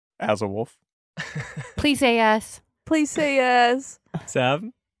 As a wolf? Please say yes. Please say yes. Seb?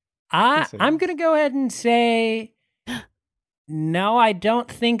 I'm going to go ahead and say, no, I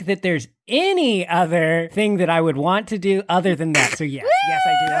don't think that there's any other thing that I would want to do other than that. So yes,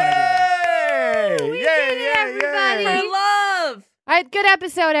 I do want to do that. Yay! Yay! everybody. Yay! For love. All right, good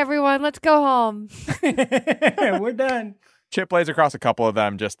episode, everyone. Let's go home. We're done. Chip lays across a couple of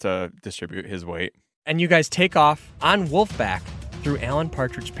them just to distribute his weight. And you guys take off on Wolfback through Allen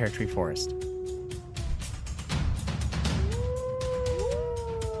Partridge Pear Tree Forest.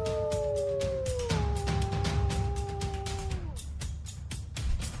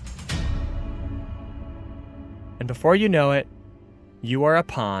 And before you know it, you are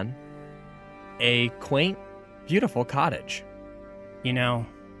upon a quaint, beautiful cottage. You know,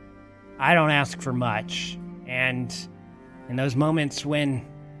 I don't ask for much. And in those moments when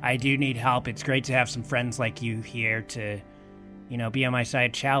I do need help, it's great to have some friends like you here to, be on my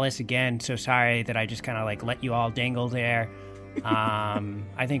side. Chalice, again, so sorry that I just kind of let you all dangle there.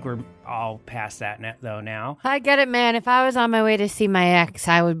 I think we're all past that though now. I get it, man. If I was on my way to see my ex,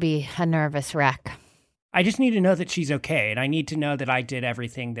 I would be a nervous wreck. I just need to know that she's okay, and I need to know that I did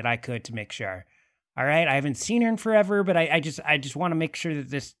everything that I could to make sure. All right? I haven't seen her in forever, but I just want to make sure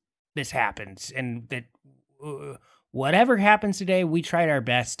that this happens, and that whatever happens today, we tried our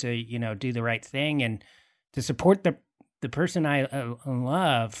best to, do the right thing and to support the person I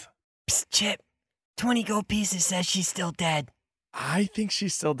love. Psst, Chip. 20 gold pieces says she's still dead. I think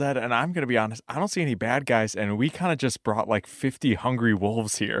she's still dead, and I'm going to be honest, I don't see any bad guys, and we kind of just brought 50 hungry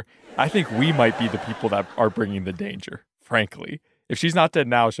wolves here. I think we might be the people that are bringing the danger, frankly. If she's not dead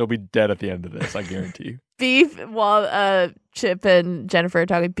now, she'll be dead at the end of this, I guarantee you. Beef, while Chip and Jennifer are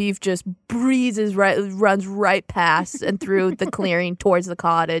talking, Beef just runs right past and through the clearing towards the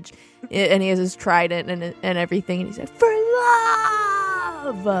cottage, and he has his trident and everything, and he said, "For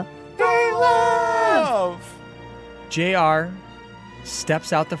love! For love!" JR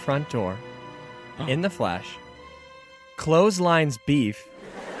steps out the front door in the flesh, clotheslines Beef,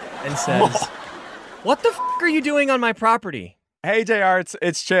 and says, "What the are you doing on my property?" Hey, JR,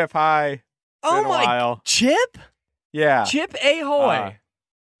 it's Chip. Hi. Oh Been a my, while. Chip? Yeah. Chip Ahoy.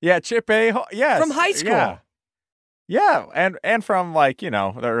 Yeah, Chip Ahoy. Yes. From high school. Yeah, and from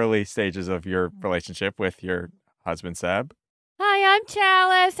the early stages of your relationship with your husband Seb. Hi, I'm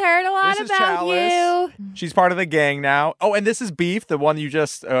Chalice. Heard a lot This is about Chalice. you. She's part of the gang now. Oh, and this is Beef, the one you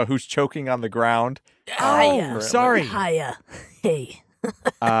just who's choking on the ground. Oh, sorry. Hiya. Hey.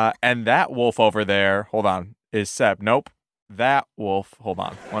 And that wolf over there, hold on, is Seb. Nope. That wolf, hold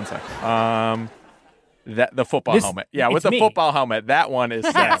on, one sec. The football helmet. Yeah, with the football helmet. That one is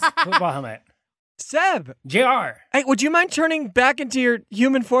Seb. Football helmet. Seb. JR. Hey, would you mind turning back into your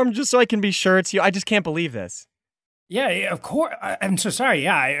human form just so I can be sure it's you? I just can't believe this. Yeah, of course. I'm so sorry.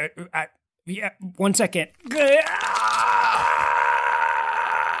 Yeah, yeah. 1 second.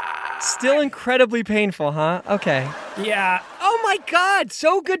 Still incredibly painful, huh? Okay. Yeah. Oh my God,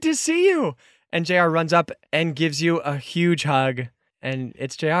 so good to see you. And JR runs up and gives you a huge hug. And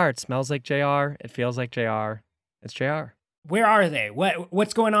it's JR. It smells like JR. It feels like JR. It's JR. Where are they?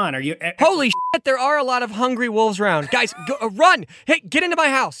 What's going on? Are you? Holy shit! There are a lot of hungry wolves around. Guys, go, run! Hey, get into my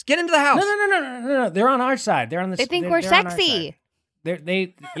house. Get into the house. No. They're on our side. They're on the. They think we're sexy.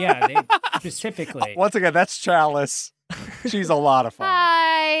 They specifically. Once again, that's Chalice. She's a lot of fun.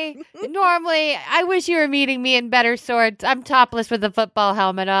 Hi. Normally, I wish you were meeting me in better sorts. I'm topless with a football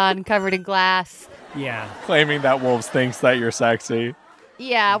helmet on, covered in glass. Yeah. Claiming that wolves thinks that you're sexy.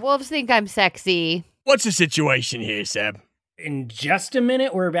 Yeah, wolves think I'm sexy. What's the situation here, Seb? In just a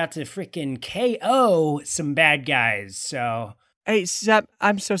minute, we're about to freaking KO some bad guys. So. Hey, Seb,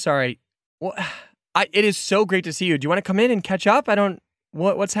 I'm so sorry. It is so great to see you. Do you want to come in and catch up?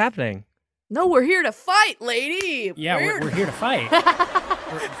 What's happening? No, we're here to fight, lady. Yeah, we're here to fight.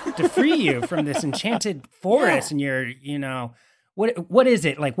 To free you from this enchanted forest and your, what is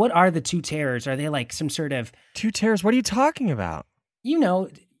it? What are the two terrors? Are they some sort of... Two terrors? What are you talking about? Your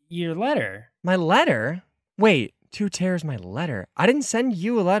letter. My letter? Wait, two terrors, my letter. I didn't send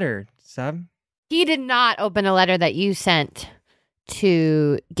you a letter, Seb. He did not open a letter that you sent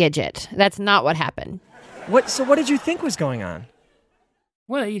to Gidget. That's not what happened. So what did you think was going on?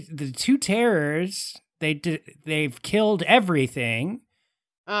 Well, the two terrors, they've killed everything.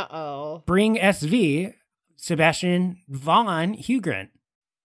 Uh-oh. Bring SV, Sebastian von Hugren.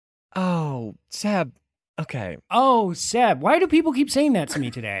 Oh, Seb. Okay. Oh, Seb. Why do people keep saying that to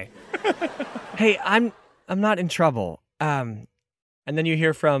me today? Hey, I'm not in trouble. And then you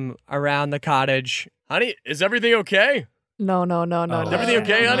hear from around the cottage, honey, is everything okay? No. Is everything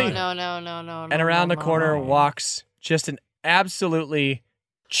okay, honey? No. And around the corner walks just an absolutely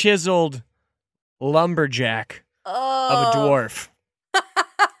chiseled lumberjack of a dwarf.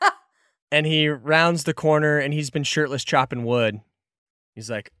 And he rounds the corner and he's been shirtless chopping wood. He's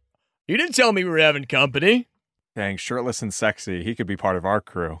like, You didn't tell me we were having company. Dang, shirtless and sexy. He could be part of our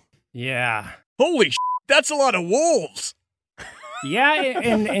crew. Yeah. Holy that's a lot of wolves. Yeah,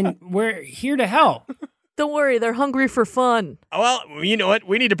 and we're here to help. Don't worry, they're hungry for fun. Well, you know what?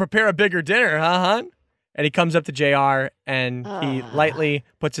 We need to prepare a bigger dinner, huh, hon? And he comes up to JR and he lightly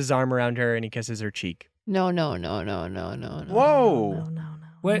puts his arm around her and he kisses her cheek. No. Whoa. No.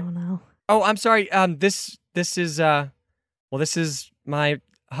 What? No. Oh, I'm sorry. This is my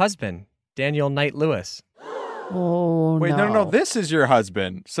husband, Daniel Knight Lewis. Oh, Wait, no. This is your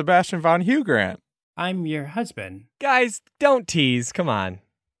husband, Sebastian von Hugh Grant. I'm your husband. Guys, don't tease. Come on.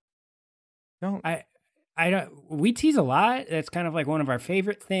 Don't. I don't. We tease a lot. That's kind of like one of our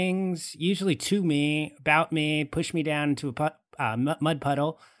favorite things. Usually to me, about me, push me down into a mud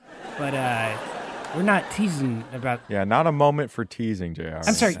puddle. But we're not teasing about. Yeah, not a moment for teasing, JR.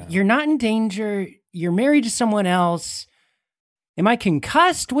 I'm sorry. You're not in danger. You're married to someone else. Am I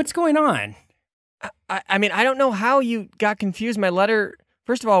concussed? What's going on? I mean, I don't know how you got confused. My letter,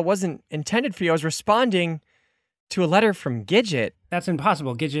 first of all, wasn't intended for you. I was responding to a letter from Gidget. That's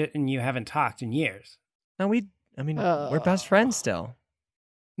impossible. Gidget and you haven't talked in years. No, we're best friends still.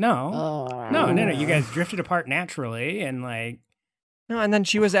 No. No. You guys drifted apart naturally and like. No, and then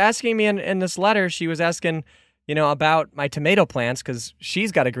she was asking me in this letter, she was asking, about my tomato plants because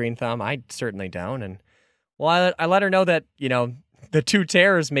she's got a green thumb. I certainly don't. And, well, I let her know that, the two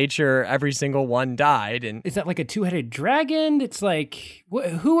terrors made sure every single one died. And is that like a two-headed dragon? It's like,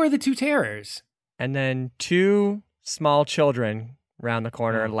 who are the two terrors? And then two small children around the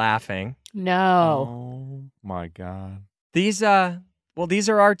corner laughing. No. Oh, my God. These are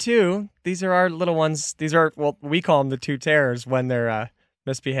our two. These are our little ones. These are, we call them the two terrors when they're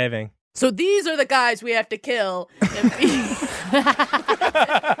misbehaving. So these are the guys we have to kill. And Beef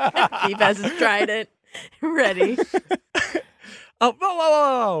has his trident ready. Oh,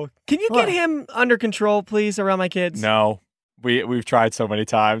 whoa. Can you get him under control, please, around my kids? No. We've tried so many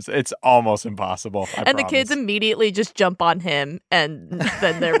times. It's almost impossible. I promise. The kids immediately just jump on him, and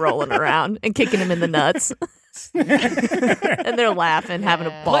then they're rolling around and kicking him in the nuts. And they're laughing, having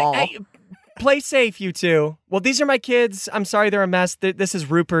a ball. Play safe, you two. Well, these are my kids. I'm sorry they're a mess. This is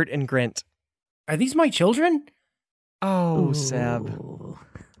Rupert and Grint. Are these my children? Oh, Ooh. Seb.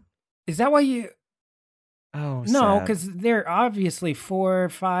 Is that why you... Oh, no, Seb. because they're obviously 4 or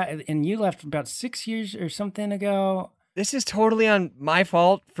 5, and you left about 6 years or something ago. This is totally on my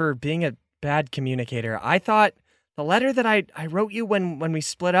fault for being a bad communicator. I thought the letter that I wrote you when we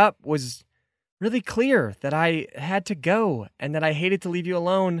split up was really clear that I had to go and that I hated to leave you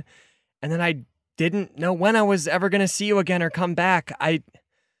alone and that I didn't know when I was ever going to see you again or come back. I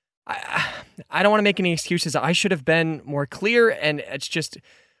don't want to make any excuses. I should have been more clear, and it's just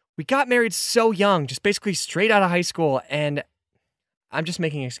we got married so young, just basically straight out of high school, and I'm just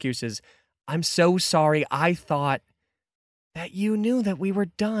making excuses. I'm so sorry. I thought that you knew that we were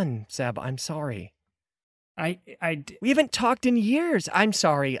done, Seb. I'm sorry. We haven't talked in years. I'm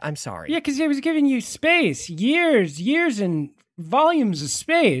sorry. Yeah, because I was giving you space. Years and volumes of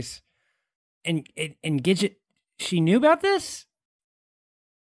space. And Gidget, she knew about this?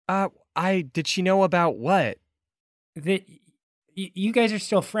 Did she know about what? That you guys are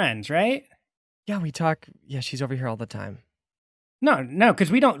still friends, right? Yeah, we talk. Yeah, she's over here all the time. No, because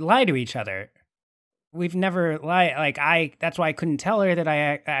we don't lie to each other. We've never lied. Like, that's why I couldn't tell her that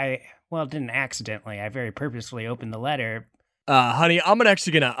I didn't accidentally. I very purposefully opened the letter. Honey, I'm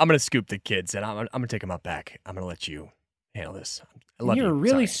gonna scoop the kids and I'm gonna take them out back. I'm gonna let you handle this. I love you. You're a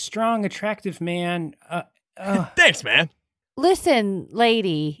really strong, attractive man. Thanks, man. Listen,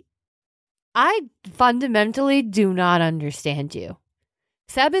 lady, I fundamentally do not understand you.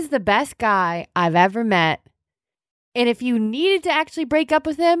 Seb is the best guy I've ever met. And if you needed to actually break up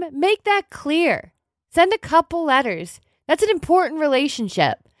with him, make that clear. Send a couple letters. That's an important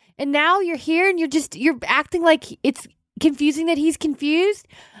relationship. And now you're here and you're acting like it's confusing that he's confused.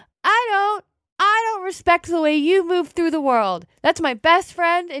 I don't respect the way you move through the world. That's my best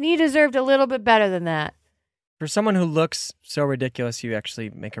friend, and he deserved a little bit better than that. For someone who looks so ridiculous, you actually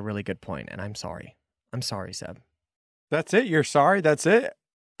make a really good point, and I'm sorry. I'm sorry, Seb. That's it? You're sorry? That's it?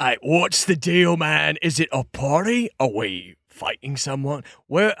 Hey, what's the deal, man? Is it a party? Are we fighting someone?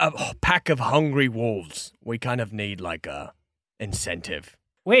 We're a pack of hungry wolves. We kind of need like a incentive.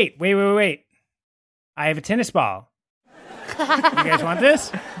 Wait. I have a tennis ball. You guys want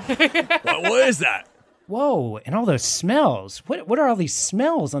this? What is that? Whoa, and all those smells. What are all these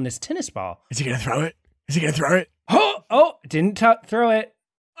smells on this tennis ball? Is he going to throw it? Oh, didn't throw it.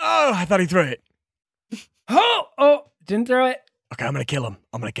 Oh, I thought he threw it. Oh, didn't throw it. Okay, I'm going to kill him.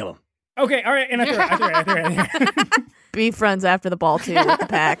 Okay, all right, and I threw it. Beef runs after the ball too with the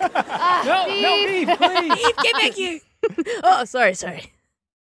pack. No, Beef, please. Beef, get back here. Oh, sorry.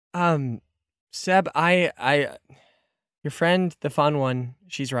 Seb, your friend, the fun one,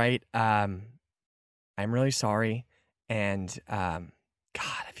 she's right. I'm really sorry. And, God,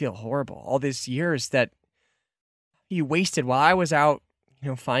 I feel horrible. All these years that you wasted while I was out,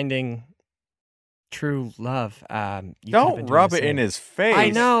 finding true love. Don't rub it in his face. I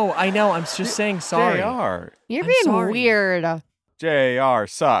know. I'm just saying sorry. JR. You're I'm being sorry. weird. JR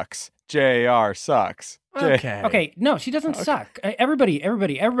sucks. JR sucks. Okay. Okay, no, she doesn't suck. Everybody.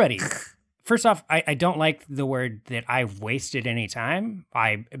 First off, I don't like the word that I've wasted any time.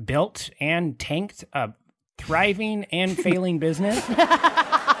 I built and tanked a thriving and failing business.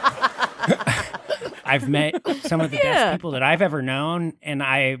 I've met some of the best people that I've ever known, and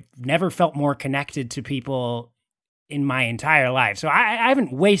I've never felt more connected to people in my entire life. So I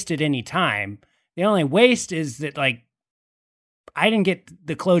haven't wasted any time. The only waste is that, like, I didn't get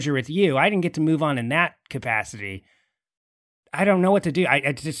the closure with you. I didn't get to move on in that capacity. I don't know what to do.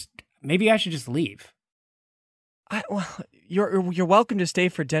 I just, maybe I should just leave. Well, you're welcome to stay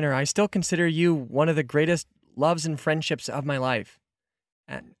for dinner. I still consider you one of the greatest loves and friendships of my life.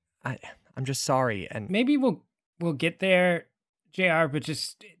 And I'm just sorry. And maybe we'll get there, JR, but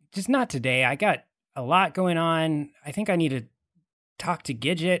just not today. I got a lot going on. I think I need to talk to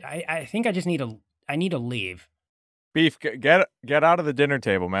Gidget. I think I just need to leave. Beef, get out of the dinner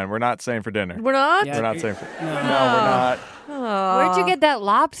table, man. We're not staying for dinner. We're not? We're not staying for No, we're not. Where'd you get that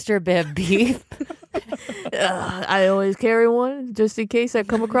lobster bib, Beef? I always carry one just in case I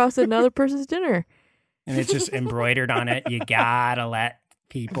come across another person's dinner. And it's just embroidered on it. You gotta let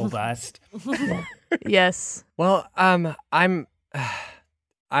people bust. Yes. Well, I'm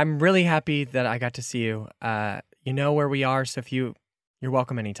really happy that I got to see you. You know where we are, so if you're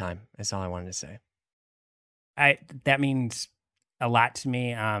welcome anytime. That's all I wanted to say. That means a lot to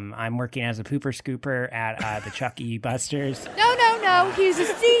me. I'm working as a pooper scooper at the Chuck E. Busters. No. He's a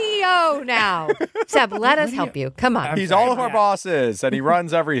CEO now. Seb, let us help you. Come on. He's all of our bosses, and he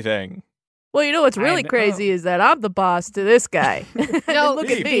runs everything. Well, you know what's really crazy is that I'm the boss to this guy. No, Look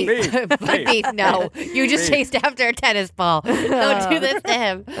at me. Beef, no. You just chased after a tennis ball. Don't do this to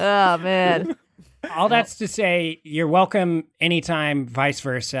him. Oh, man. All that's to say, you're welcome anytime, vice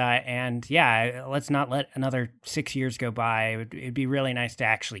versa. And yeah, let's not let another 6 years go by. It'd be really nice to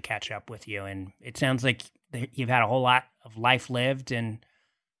actually catch up with you. And it sounds like you've had a whole lot of life lived, and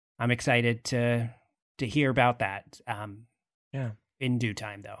I'm excited to hear about that. Yeah. In due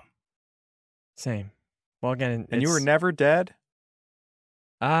time, though. Same. Well, again, And you were never dead?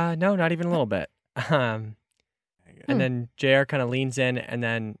 No, not even a little bit. And then JR kind of leans in and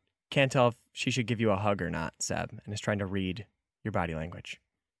then can't tell if she should give you a hug or not, Seb, and is trying to read your body language.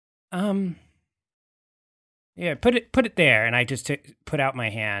 Yeah, put it there, and I just put out my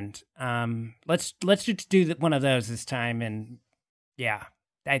hand. Let's just do one of those this time, and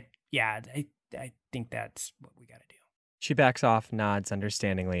I think that's what we got to do. She backs off, nods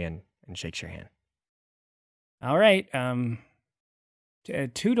understandingly, and shakes your hand. All right,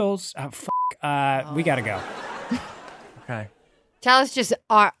 toodles. We gotta go. Okay. Chalice just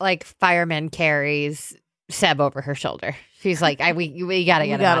like fireman carries Seb over her shoulder. She's like, we gotta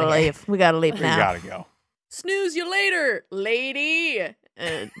get him out of here. We gotta leave now. We gotta go. Snooze you later, lady.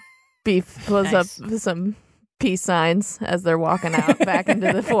 Beef pulls up some peace signs as they're walking out back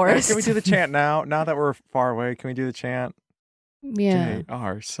into the forest. Can we do the chant now? Now that we're far away, can we do the chant? Yeah.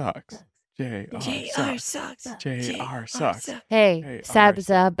 JR sucks. JR sucks. JR sucks. Hey, Seb's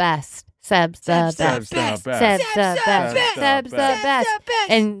the best. Seb's the best. Seb's the best. Seb's the best. Seb's the best.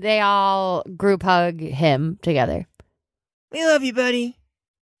 And they all group hug him together. We love you, buddy.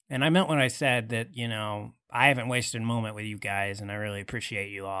 And I meant when I said that, I haven't wasted a moment with you guys, and I really appreciate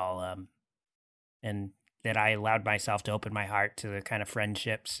you all. And that I allowed myself to open my heart to the kind of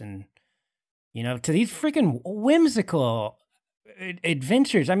friendships and, to these freaking whimsical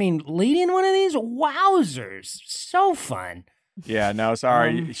adventures. I mean, leading one of these, wowzers, so fun. Yeah, no,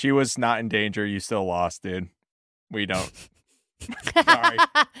 sorry. She was not in danger. You still lost, dude. We don't. Sorry.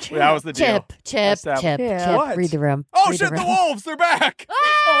 That was the deal. Chip. What? Read the room. Oh, Read shit, the the room. wolves, they're back.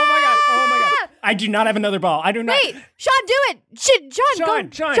 Oh my god. I do not have another ball. I do not. Wait, Sean, do it. Sean, go.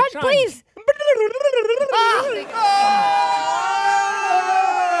 Sean, please.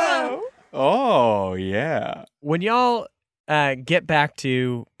 Oh, yeah. When y'all get back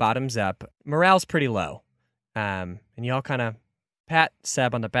to bottoms up, morale's pretty low. And y'all kind of pat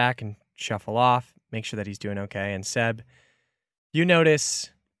Seb on the back and shuffle off, make sure that he's doing okay. And Seb, you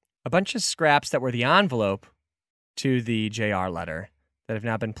notice a bunch of scraps that were the envelope to the JR letter that have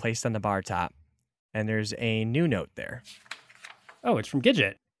now been placed on the bar top. And there's a new note there. Oh, it's from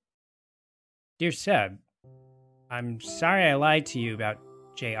Gidget. Dear Seb, I'm sorry I lied to you about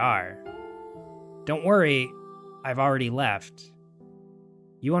JR. Don't worry, I've already left.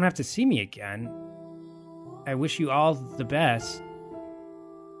 You won't have to see me again. I wish you all the best.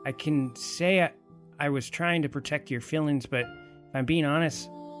 I can say I was trying to protect your feelings, but if I'm being honest,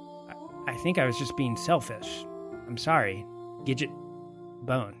 I think I was just being selfish. I'm sorry. Gidget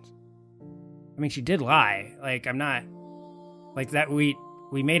Bones. I mean, she did lie. Like, I'm not... Like, that we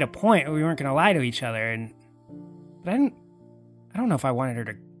made a point we weren't going to lie to each other, but I don't know if I wanted her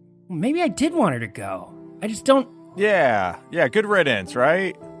to... Maybe I did want her to go. I just don't... Yeah, good riddance,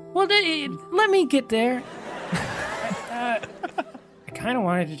 right? Well, let me get there. I kind of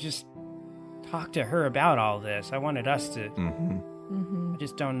wanted to just talk to her about all this. I wanted us to... I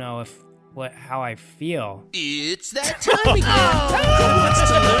just don't know how I feel. It's that time again. Who wants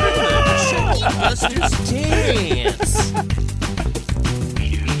to learn the Chucky Busters dance?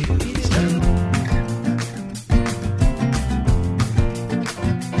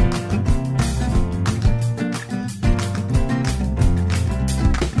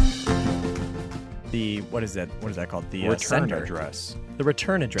 What is that? What is that called? The return sender address. The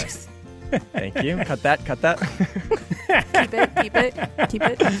return address. Thank you. Cut that. Keep it.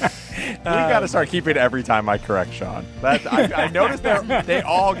 We got to start keeping it every time I correct Sean. I noticed they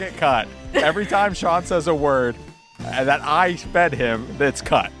all get cut. Every time Sean says a word that I fed him, that's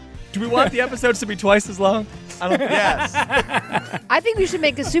cut. Do we want the episodes to be twice as long? I don't think. Yes. I think we should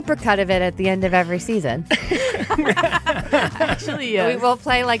make a supercut of it at the end of every season. Actually, yes. We will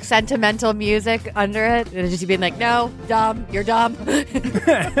play like sentimental music under it. It'll just be like, no, dumb, you're dumb.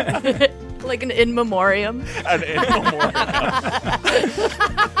 Like an in memoriam. An in memoriam.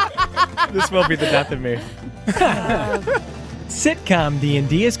 This will be the death of me. Sitcom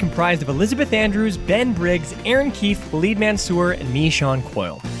D&D is comprised of Elizabeth Andrews, Ben Briggs, Aaron Keefe, Waleed Mansour, and me, Sean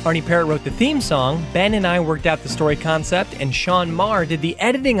Coyle. Arnie Parrott wrote the theme song, Ben and I worked out the story concept, and Sean Marr did the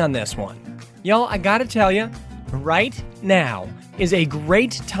editing on this one. Y'all, I gotta tell you, right now is a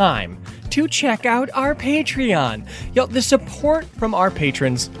great time to check out our Patreon. Y'all, the support from our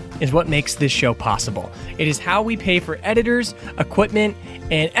patrons is what makes this show possible. It is how we pay for editors, equipment,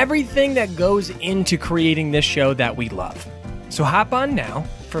 and everything that goes into creating this show that we love. So hop on now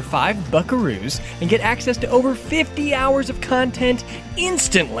for $5 buckaroos and get access to over 50 hours of content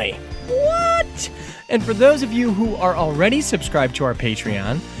instantly. What? And for those of you who are already subscribed to our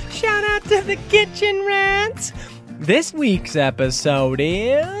Patreon, shout out to the Kitchen Rats. This week's episode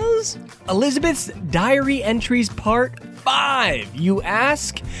is Elizabeth's Diary Entries Part 5. You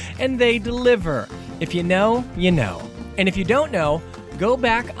ask, and they deliver. If you know, you know. And if you don't know, go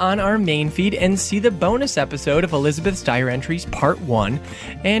back on our main feed and see the bonus episode of Elizabeth's Diary Entries Part 1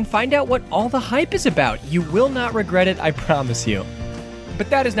 and find out what all the hype is about. You will not regret it, I promise you.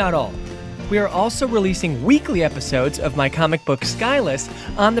 But that is not all. We are also releasing weekly episodes of my comic book Skyless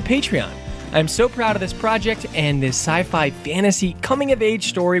on the Patreon. I'm so proud of this project and this sci-fi fantasy coming-of-age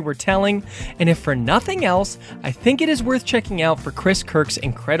story we're telling, and if for nothing else, I think it is worth checking out for Chris Kirk's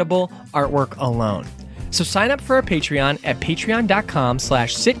incredible artwork alone. So sign up for our Patreon at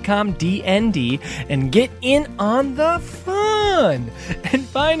patreon.com/sitcomdnd and get in on the fun. And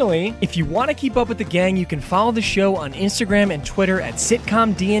finally, if you want to keep up with the gang, you can follow the show on Instagram and Twitter at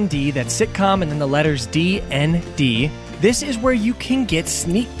sitcomdnd. That's sitcom and then the letters DND. This is where you can get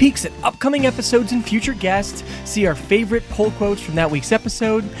sneak peeks at upcoming episodes and future guests, see our favorite pull quotes from that week's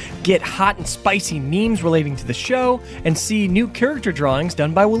episode, get hot and spicy memes relating to the show, and see new character drawings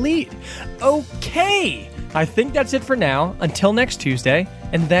done by Waleed. Okay, I think that's it for now. Until next Tuesday,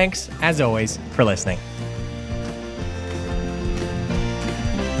 and thanks, as always, for listening.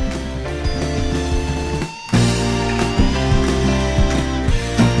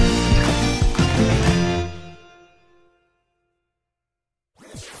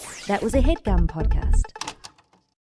 That was a HeadGum podcast.